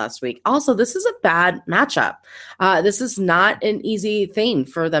points last week. Also, this is a bad matchup. This is not an easy thing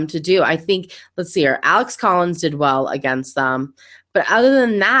for them to do. I think, let's see here. Alex Collins did well against them. But other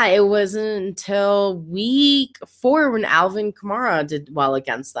than that, it wasn't until week 4 when Alvin Kamara did well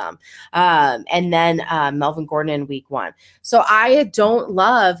against them. And then Melvin Gordon in week 1. So I don't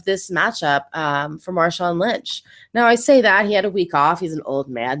love this matchup for Marshawn Lynch. Now, I say that he had a week off. He's an old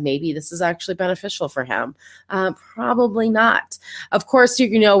man. Maybe this is actually beneficial for him. Probably not. Of course,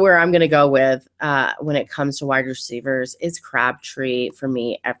 you know where I'm going to go with when it comes to wide receivers is Crabtree for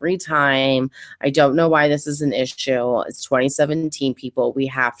me every time. I don't know why this is an issue. It's 2017, people. We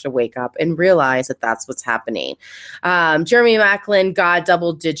have to wake up and realize that that's what's happening. Jeremy Maclin got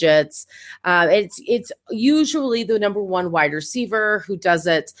double digits. It's usually the number 1 wide receiver who does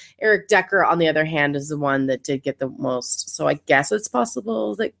it. Eric Decker, on the other hand, is the one that did get the most. So I guess it's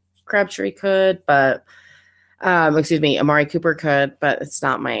possible that Crabtree could, but Amari Cooper could, but it's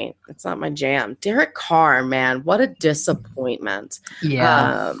not my jam. Derek Carr, man, what a disappointment.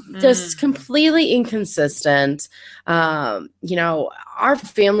 Yeah. Just completely inconsistent. You know, our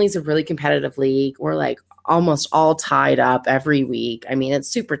family's a really competitive league. We're like almost all tied up every week. I mean, it's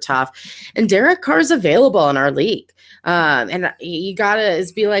super tough. And Derek Carr is available in our league. And you gotta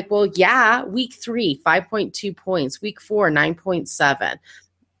be like, well, yeah, week 3, 5.2 points, week 4, 9.7,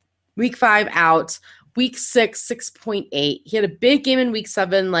 week 5 out. Week 6, 6.8. He had a big game in week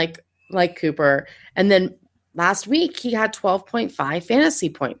 7, like Cooper. And then last week, he had 12.5 fantasy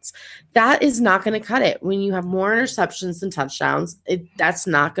points. That is not going to cut it. When you have more interceptions than touchdowns, that's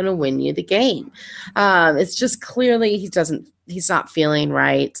not going to win you the game. It's just clearly he's not feeling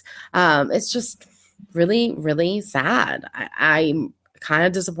right. It's just really, really sad. I'm kind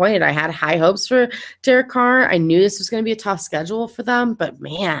of disappointed. I had high hopes for Derek Carr. I knew this was going to be a tough schedule for them, but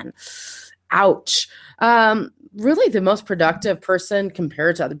man, ouch. Really the most productive person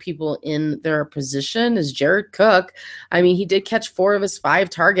compared to other people in their position is Jared Cook. I mean, he did catch 4 of his 5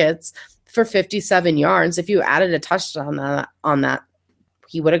 targets for 57 yards. If you added a touchdown on that,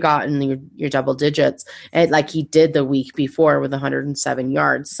 he would have gotten your double digits, and like he did the week before with 107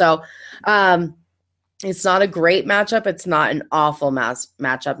 yards. So it's not a great matchup. It's not an awful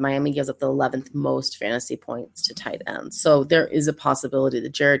matchup. Miami gives up the 11th most fantasy points to tight ends. So there is a possibility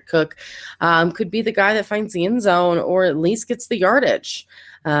that Jared Cook could be the guy that finds the end zone or at least gets the yardage.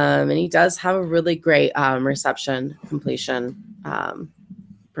 And he does have a really great reception completion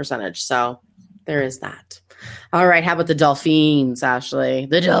percentage. So there is that. All right. How about the Dolphins, Ashley?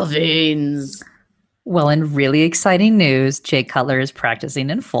 The Dolphins. Well, in really exciting news, Jay Cutler is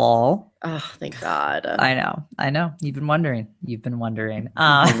practicing in full. Oh, thank God. I know. You've been wondering.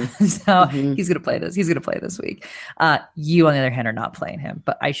 So he's going to play this. He's going to play this week. You, on the other hand, are not playing him,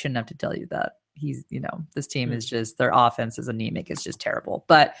 but I shouldn't have to tell you that. This team is just, their offense is anemic. It's just terrible.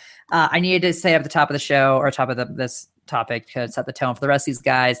 But I needed to say at the top of the show or top of this topic to set the tone for the rest of these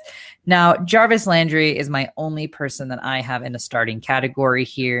guys. Now, Jarvis Landry is my only person that I have in a starting category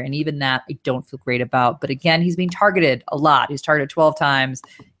here. And even that I don't feel great about. But again, he's being targeted a lot. He's targeted 12 times.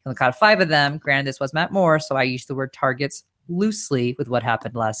 He only caught 5 of them. Granted, this was Matt Moore, so I used the word targets loosely with what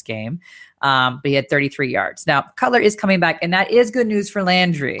happened last game. But he had 33 yards. Now, Cutler is coming back, and that is good news for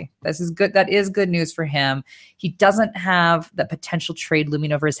Landry. This is good. That is good news for him. He doesn't have that potential trade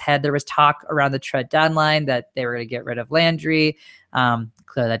looming over his head. There was talk around the trade deadline that they were going to get rid of Landry.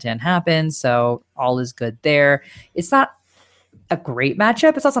 Clearly that didn't happen, so all is good there. It's not a great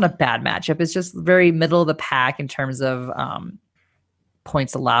matchup. It's also not a bad matchup. It's just very middle of the pack in terms of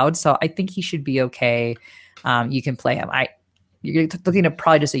points allowed. So I think he should be okay. You can play him. You're looking at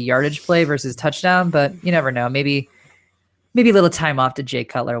probably just a yardage play versus touchdown, but you never know. Maybe a little time off to Jay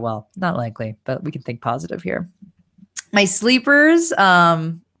Cutler. Well, not likely, but we can think positive here. My sleepers,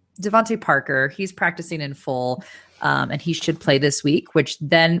 Devontae Parker, he's practicing in full, and he should play this week, which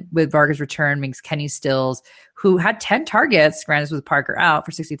then with Vargas' return makes Kenny Stills, who had 10 targets, granted with Parker out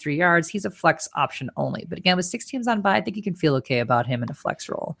for 63 yards, he's a flex option only. But again, with 6 teams on bye, I think you can feel okay about him in a flex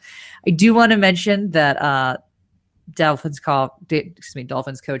role. I do want to mention that Dolphins coach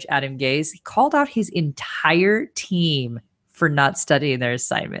Adam Gase, he called out his entire team for not studying their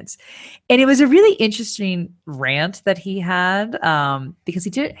assignments. And it was a really interesting rant that he had because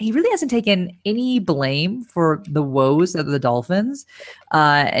he really hasn't taken any blame for the woes of the Dolphins.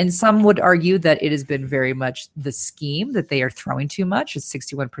 And some would argue that it has been very much the scheme that they are throwing too much, a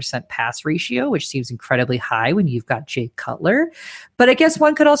 61% pass ratio, which seems incredibly high when you've got Jay Cutler. But I guess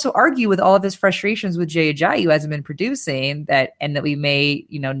one could also argue with all of his frustrations with Jay Ajayi, who hasn't been producing, that we may,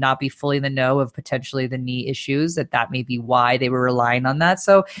 not be fully in the know of potentially the knee issues, that may be why they were relying on that.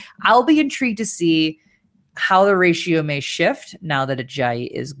 So I'll be intrigued to see how the ratio may shift now that Ajayi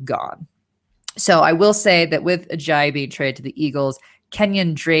is gone. So I will say that with Ajayi being traded to the Eagles,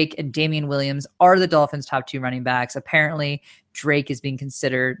 Kenyon Drake and Damian Williams are the Dolphins' top 2 running backs. Apparently, Drake is being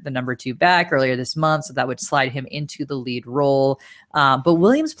considered the number 2 back earlier this month, so that would slide him into the lead role. But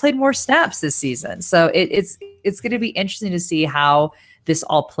Williams played more snaps this season, so it's going to be interesting to see how this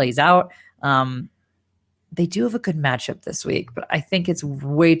all plays out. They do have a good matchup this week, but I think it's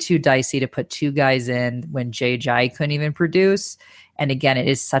way too dicey to put 2 guys in when Jay Ajayi couldn't even produce. And again, it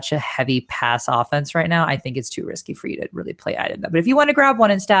is such a heavy pass offense right now. I think it's too risky for you to really play either of them. But if you want to grab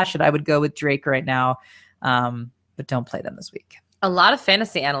one and stash it, I would go with Drake right now. But don't play them this week. A lot of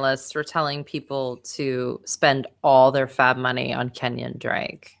fantasy analysts were telling people to spend all their fab money on Kenyon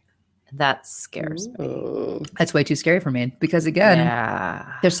Drake. That scares me. That's way too scary for me because, again,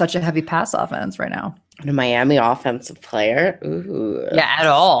 there's such a heavy pass offense right now. And a Miami offensive player. Ooh, yeah, at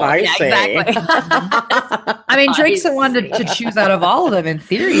all. Spicy. Yeah, exactly. I mean, Drake's the one to choose out of all of them in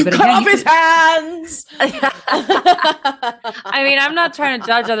theory. But cut off his hands. I mean, I'm not trying to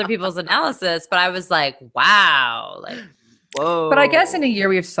judge other people's analysis, but I was like, wow. Like, whoa. But I guess in a year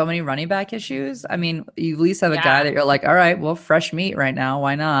we have so many running back issues. I mean, you at least have a guy that you're like, all right, well, fresh meat right now.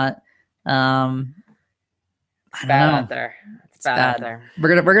 Why not? It's bad out there. It's bad out there.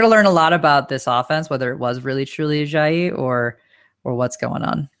 We're gonna learn a lot about this offense, whether it was really truly Ajayi or what's going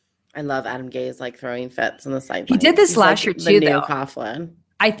on. I love Adam Gase like throwing fits on the sideline. He did this last year too, though. Coughlin.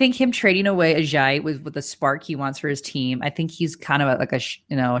 I think him trading away Ajayi with the spark he wants for his team. I think he's kind of like a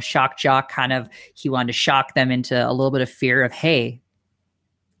shock jock kind of. He wanted to shock them into a little bit of fear of, hey,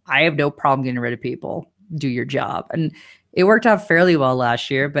 I have no problem getting rid of people. Do your job. And it worked out fairly well last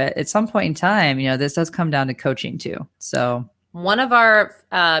year, but at some point in time, this does come down to coaching too. So one of our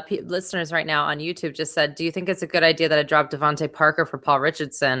listeners right now on YouTube just said, do you think it's a good idea that I dropped Devontae Parker for Paul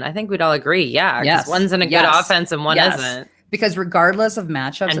Richardson? I think we'd all agree. Yeah. Yes. One's in a good offense and one isn't. Because regardless of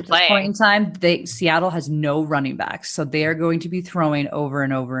matchups at this point in time, Seattle has no running backs. So they are going to be throwing over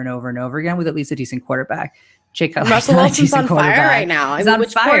and over and over and over again with at least a decent quarterback. Russell Wilson's on fire right now. I mean,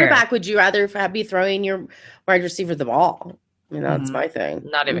 which quarterback would you rather be throwing your wide receiver the ball? I mean, that's my thing.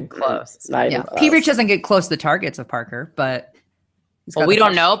 Not even close. Not even close. P-Rich doesn't get close to the targets of Parker, but we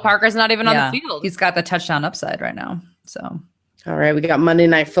don't know. Parker's not even on the field. He's got the touchdown upside right now. So. All right, we got Monday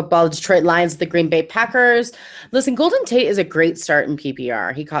Night Football, Detroit Lions, the Green Bay Packers. Listen, Golden Tate is a great start in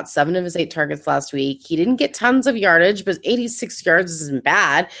PPR. He caught 7 of his 8 targets last week. He didn't get tons of yardage, but 86 yards isn't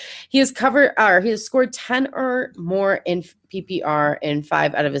bad. He has scored 10 or more in PPR in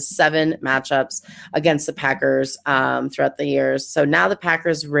 5 out of his 7 matchups against the Packers throughout the years. So now the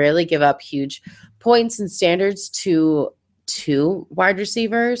Packers rarely give up huge points and standards to 2 wide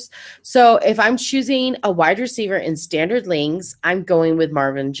receivers. So if I'm choosing a wide receiver in standard leagues, I'm going with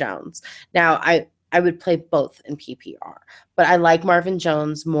Marvin Jones. Now, I would play both in PPR, but I like Marvin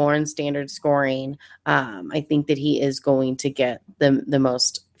Jones more in standard scoring. I think that he is going to get the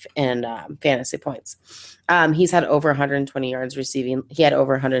most in fantasy points. He's had over 120 yards receiving. He had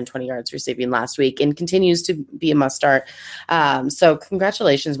over 120 yards receiving last week and continues to be a must start. So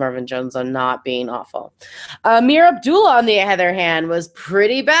congratulations, Marvin Jones, on not being awful. Amir Abdullah, on the other hand, was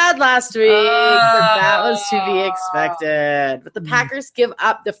pretty bad last week. But that was to be expected. But the Packers give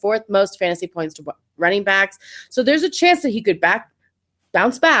up the 4th most fantasy points to running backs. So there's a chance that he could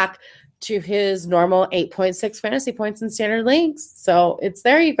bounce back to his normal 8.6 fantasy points in standard leagues. So it's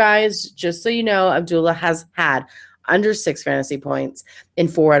there, you guys. Just so you know, Abdullah has had under 6 fantasy points in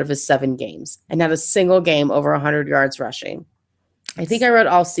 4 out of his 7 games and not a single game over 100 yards rushing. I think I read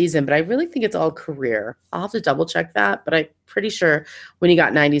all season, but I really think it's all career. I'll have to double check that, but I'm pretty sure when he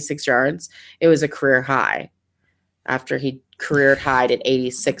got 96 yards, it was a career high after he career tied at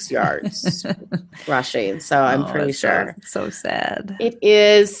 86 yards rushing. So I'm pretty sure. So sad. It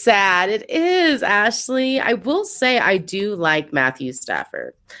is sad. It is, Ashley. I will say I do like Matthew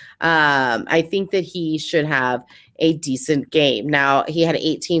Stafford. I think that he should have a decent game. Now, he had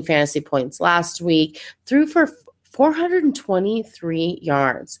 18 fantasy points last week, threw for 423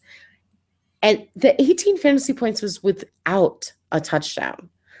 yards. And the 18 fantasy points was without a touchdown.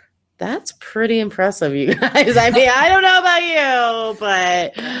 That's pretty impressive, you guys. I mean, I don't know about you,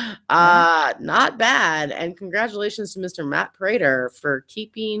 but not bad. And congratulations to Mr. Matt Prater for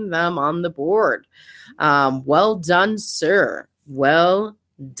keeping them on the board. Well done, sir. Well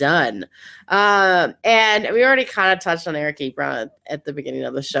done. And we already kind of touched on Eric Ebron at the beginning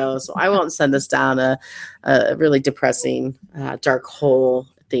of the show, so I won't send us down a really depressing dark hole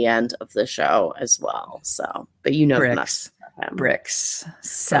at the end of the show as well. So, but you know, Bricks.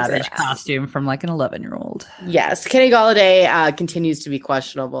 Savage costume from like an 11-year-old. Yes. Kenny Golladay continues to be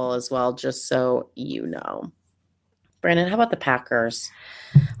questionable as well, just so you know. Brandon, how about the Packers?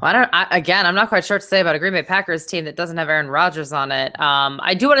 Well, I'm not quite sure what to say about a Green Bay Packers team that doesn't have Aaron Rodgers on it.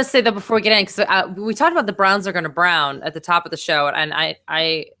 I do want to say that before we get in, because we talked about the Browns are going to brown at the top of the show, and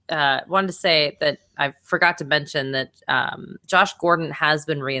I wanted to say that I forgot to mention that Josh Gordon has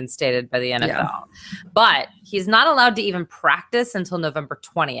been reinstated by the NFL, but he's not allowed to even practice until November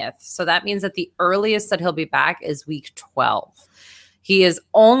 20th. So that means that the earliest that he'll be back is week 12. He is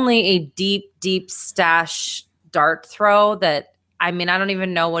only a deep, deep stash dart throw that, I mean, I don't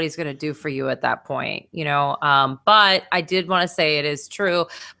even know what he's going to do for you at that point, but I did want to say it is true,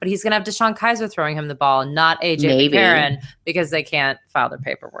 but he's going to have DeShone Kizer throwing him the ball, not AJ McCarron, because they can't file their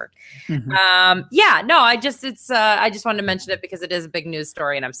paperwork. Mm-hmm. I just wanted to mention it because it is a big news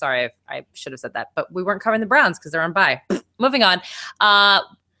story, and I'm sorry if I should have said that, but we weren't covering the Browns because they're on bye. Moving on.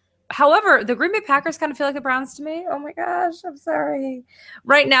 However, the Green Bay Packers kind of feel like the Browns to me. Oh my gosh, I'm sorry.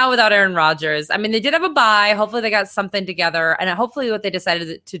 Right now without Aaron Rodgers. I mean, they did have a bye. Hopefully they got something together. And hopefully what they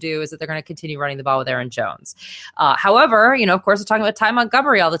decided to do is that they're going to continue running the ball with Aaron Jones. However, of course, we're talking about Ty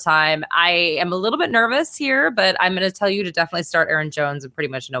Montgomery all the time. I am a little bit nervous here, but I'm going to tell you to definitely start Aaron Jones and pretty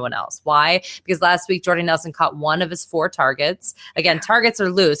much no one else. Why? Because last week, Jordy Nelson caught one of his 4 targets. Again, targets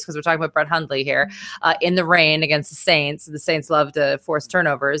are loose because we're talking about Brett Hundley here in the rain against the Saints. The Saints love to force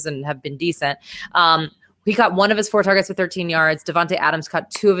turnovers and have been decent. He caught one of his 4 targets for 13 yards. Devontae Adams caught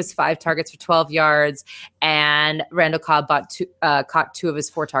 2 of his 5 targets for 12 yards. And Randall Cobb caught 2 of his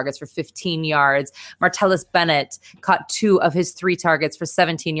 4 targets for 15 yards. Martellus Bennett caught 2 of his 3 targets for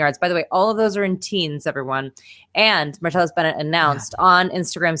 17 yards. By the way, all of those are in teens, everyone. And Martellus Bennett announced on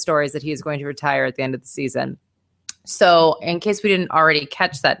Instagram stories that he is going to retire at the end of the season. So in case we didn't already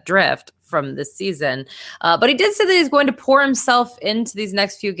catch that drift from this season, but he did say that he's going to pour himself into these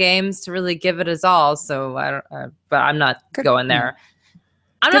next few games to really give it his all. So but I'm not going there.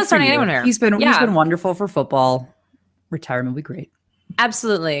 I'm not starting anyone here. He's been wonderful for football. Retirement would be great.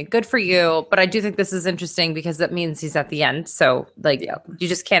 Absolutely. Good for you. But I do think this is interesting because that means he's at the end. So you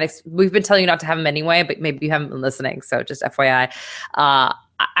just can't, we've been telling you not to have him anyway, but maybe you haven't been listening. So just FYI,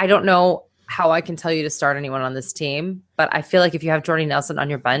 I don't know how I can tell you to start anyone on this team, but I feel like if you have Jordy Nelson on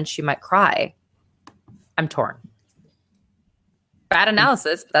your bench, you might cry. I'm torn. Bad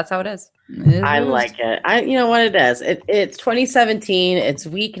analysis, but that's how it is. I like it. You know what it is? It's 2017. It's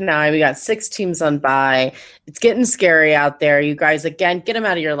week 9. We got 6 teams on bye. It's getting scary out there. You guys, again, get them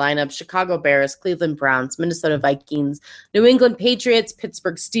out of your lineup. Chicago Bears, Cleveland Browns, Minnesota Vikings, New England Patriots,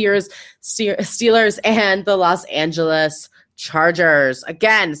 Pittsburgh Steelers, and the Los Angeles Chargers.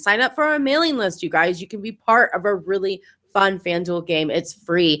 Again, sign up for our mailing list, you guys. You can be part of a really fun FanDuel game. It's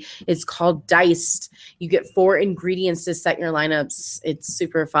free. It's called Diced. You get 4 ingredients to set your lineups. It's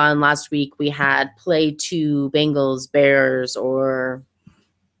super fun. Last week we had play 2 Bengals, Bears, or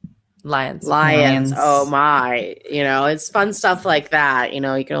Lions. Oh my. It's fun stuff like that. You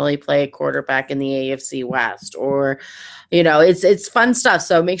can only play a quarterback in the AFC West, or it's fun stuff.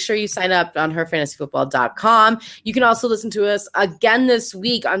 So make sure you sign up on herfantasyfootball.com. You can also listen to us again this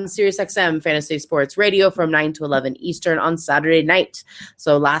week on SiriusXM Fantasy Sports Radio from 9 to 11 Eastern on Saturday night.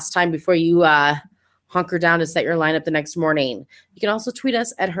 So last time before you hunker down to set your lineup the next morning. You can also tweet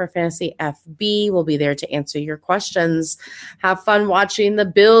us at herfantasyfb. We'll be there to answer your questions. Have fun watching the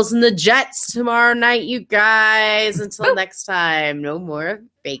Bills and the Jets tomorrow night, you guys. Until next time, no more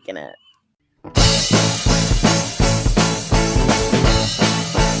faking it.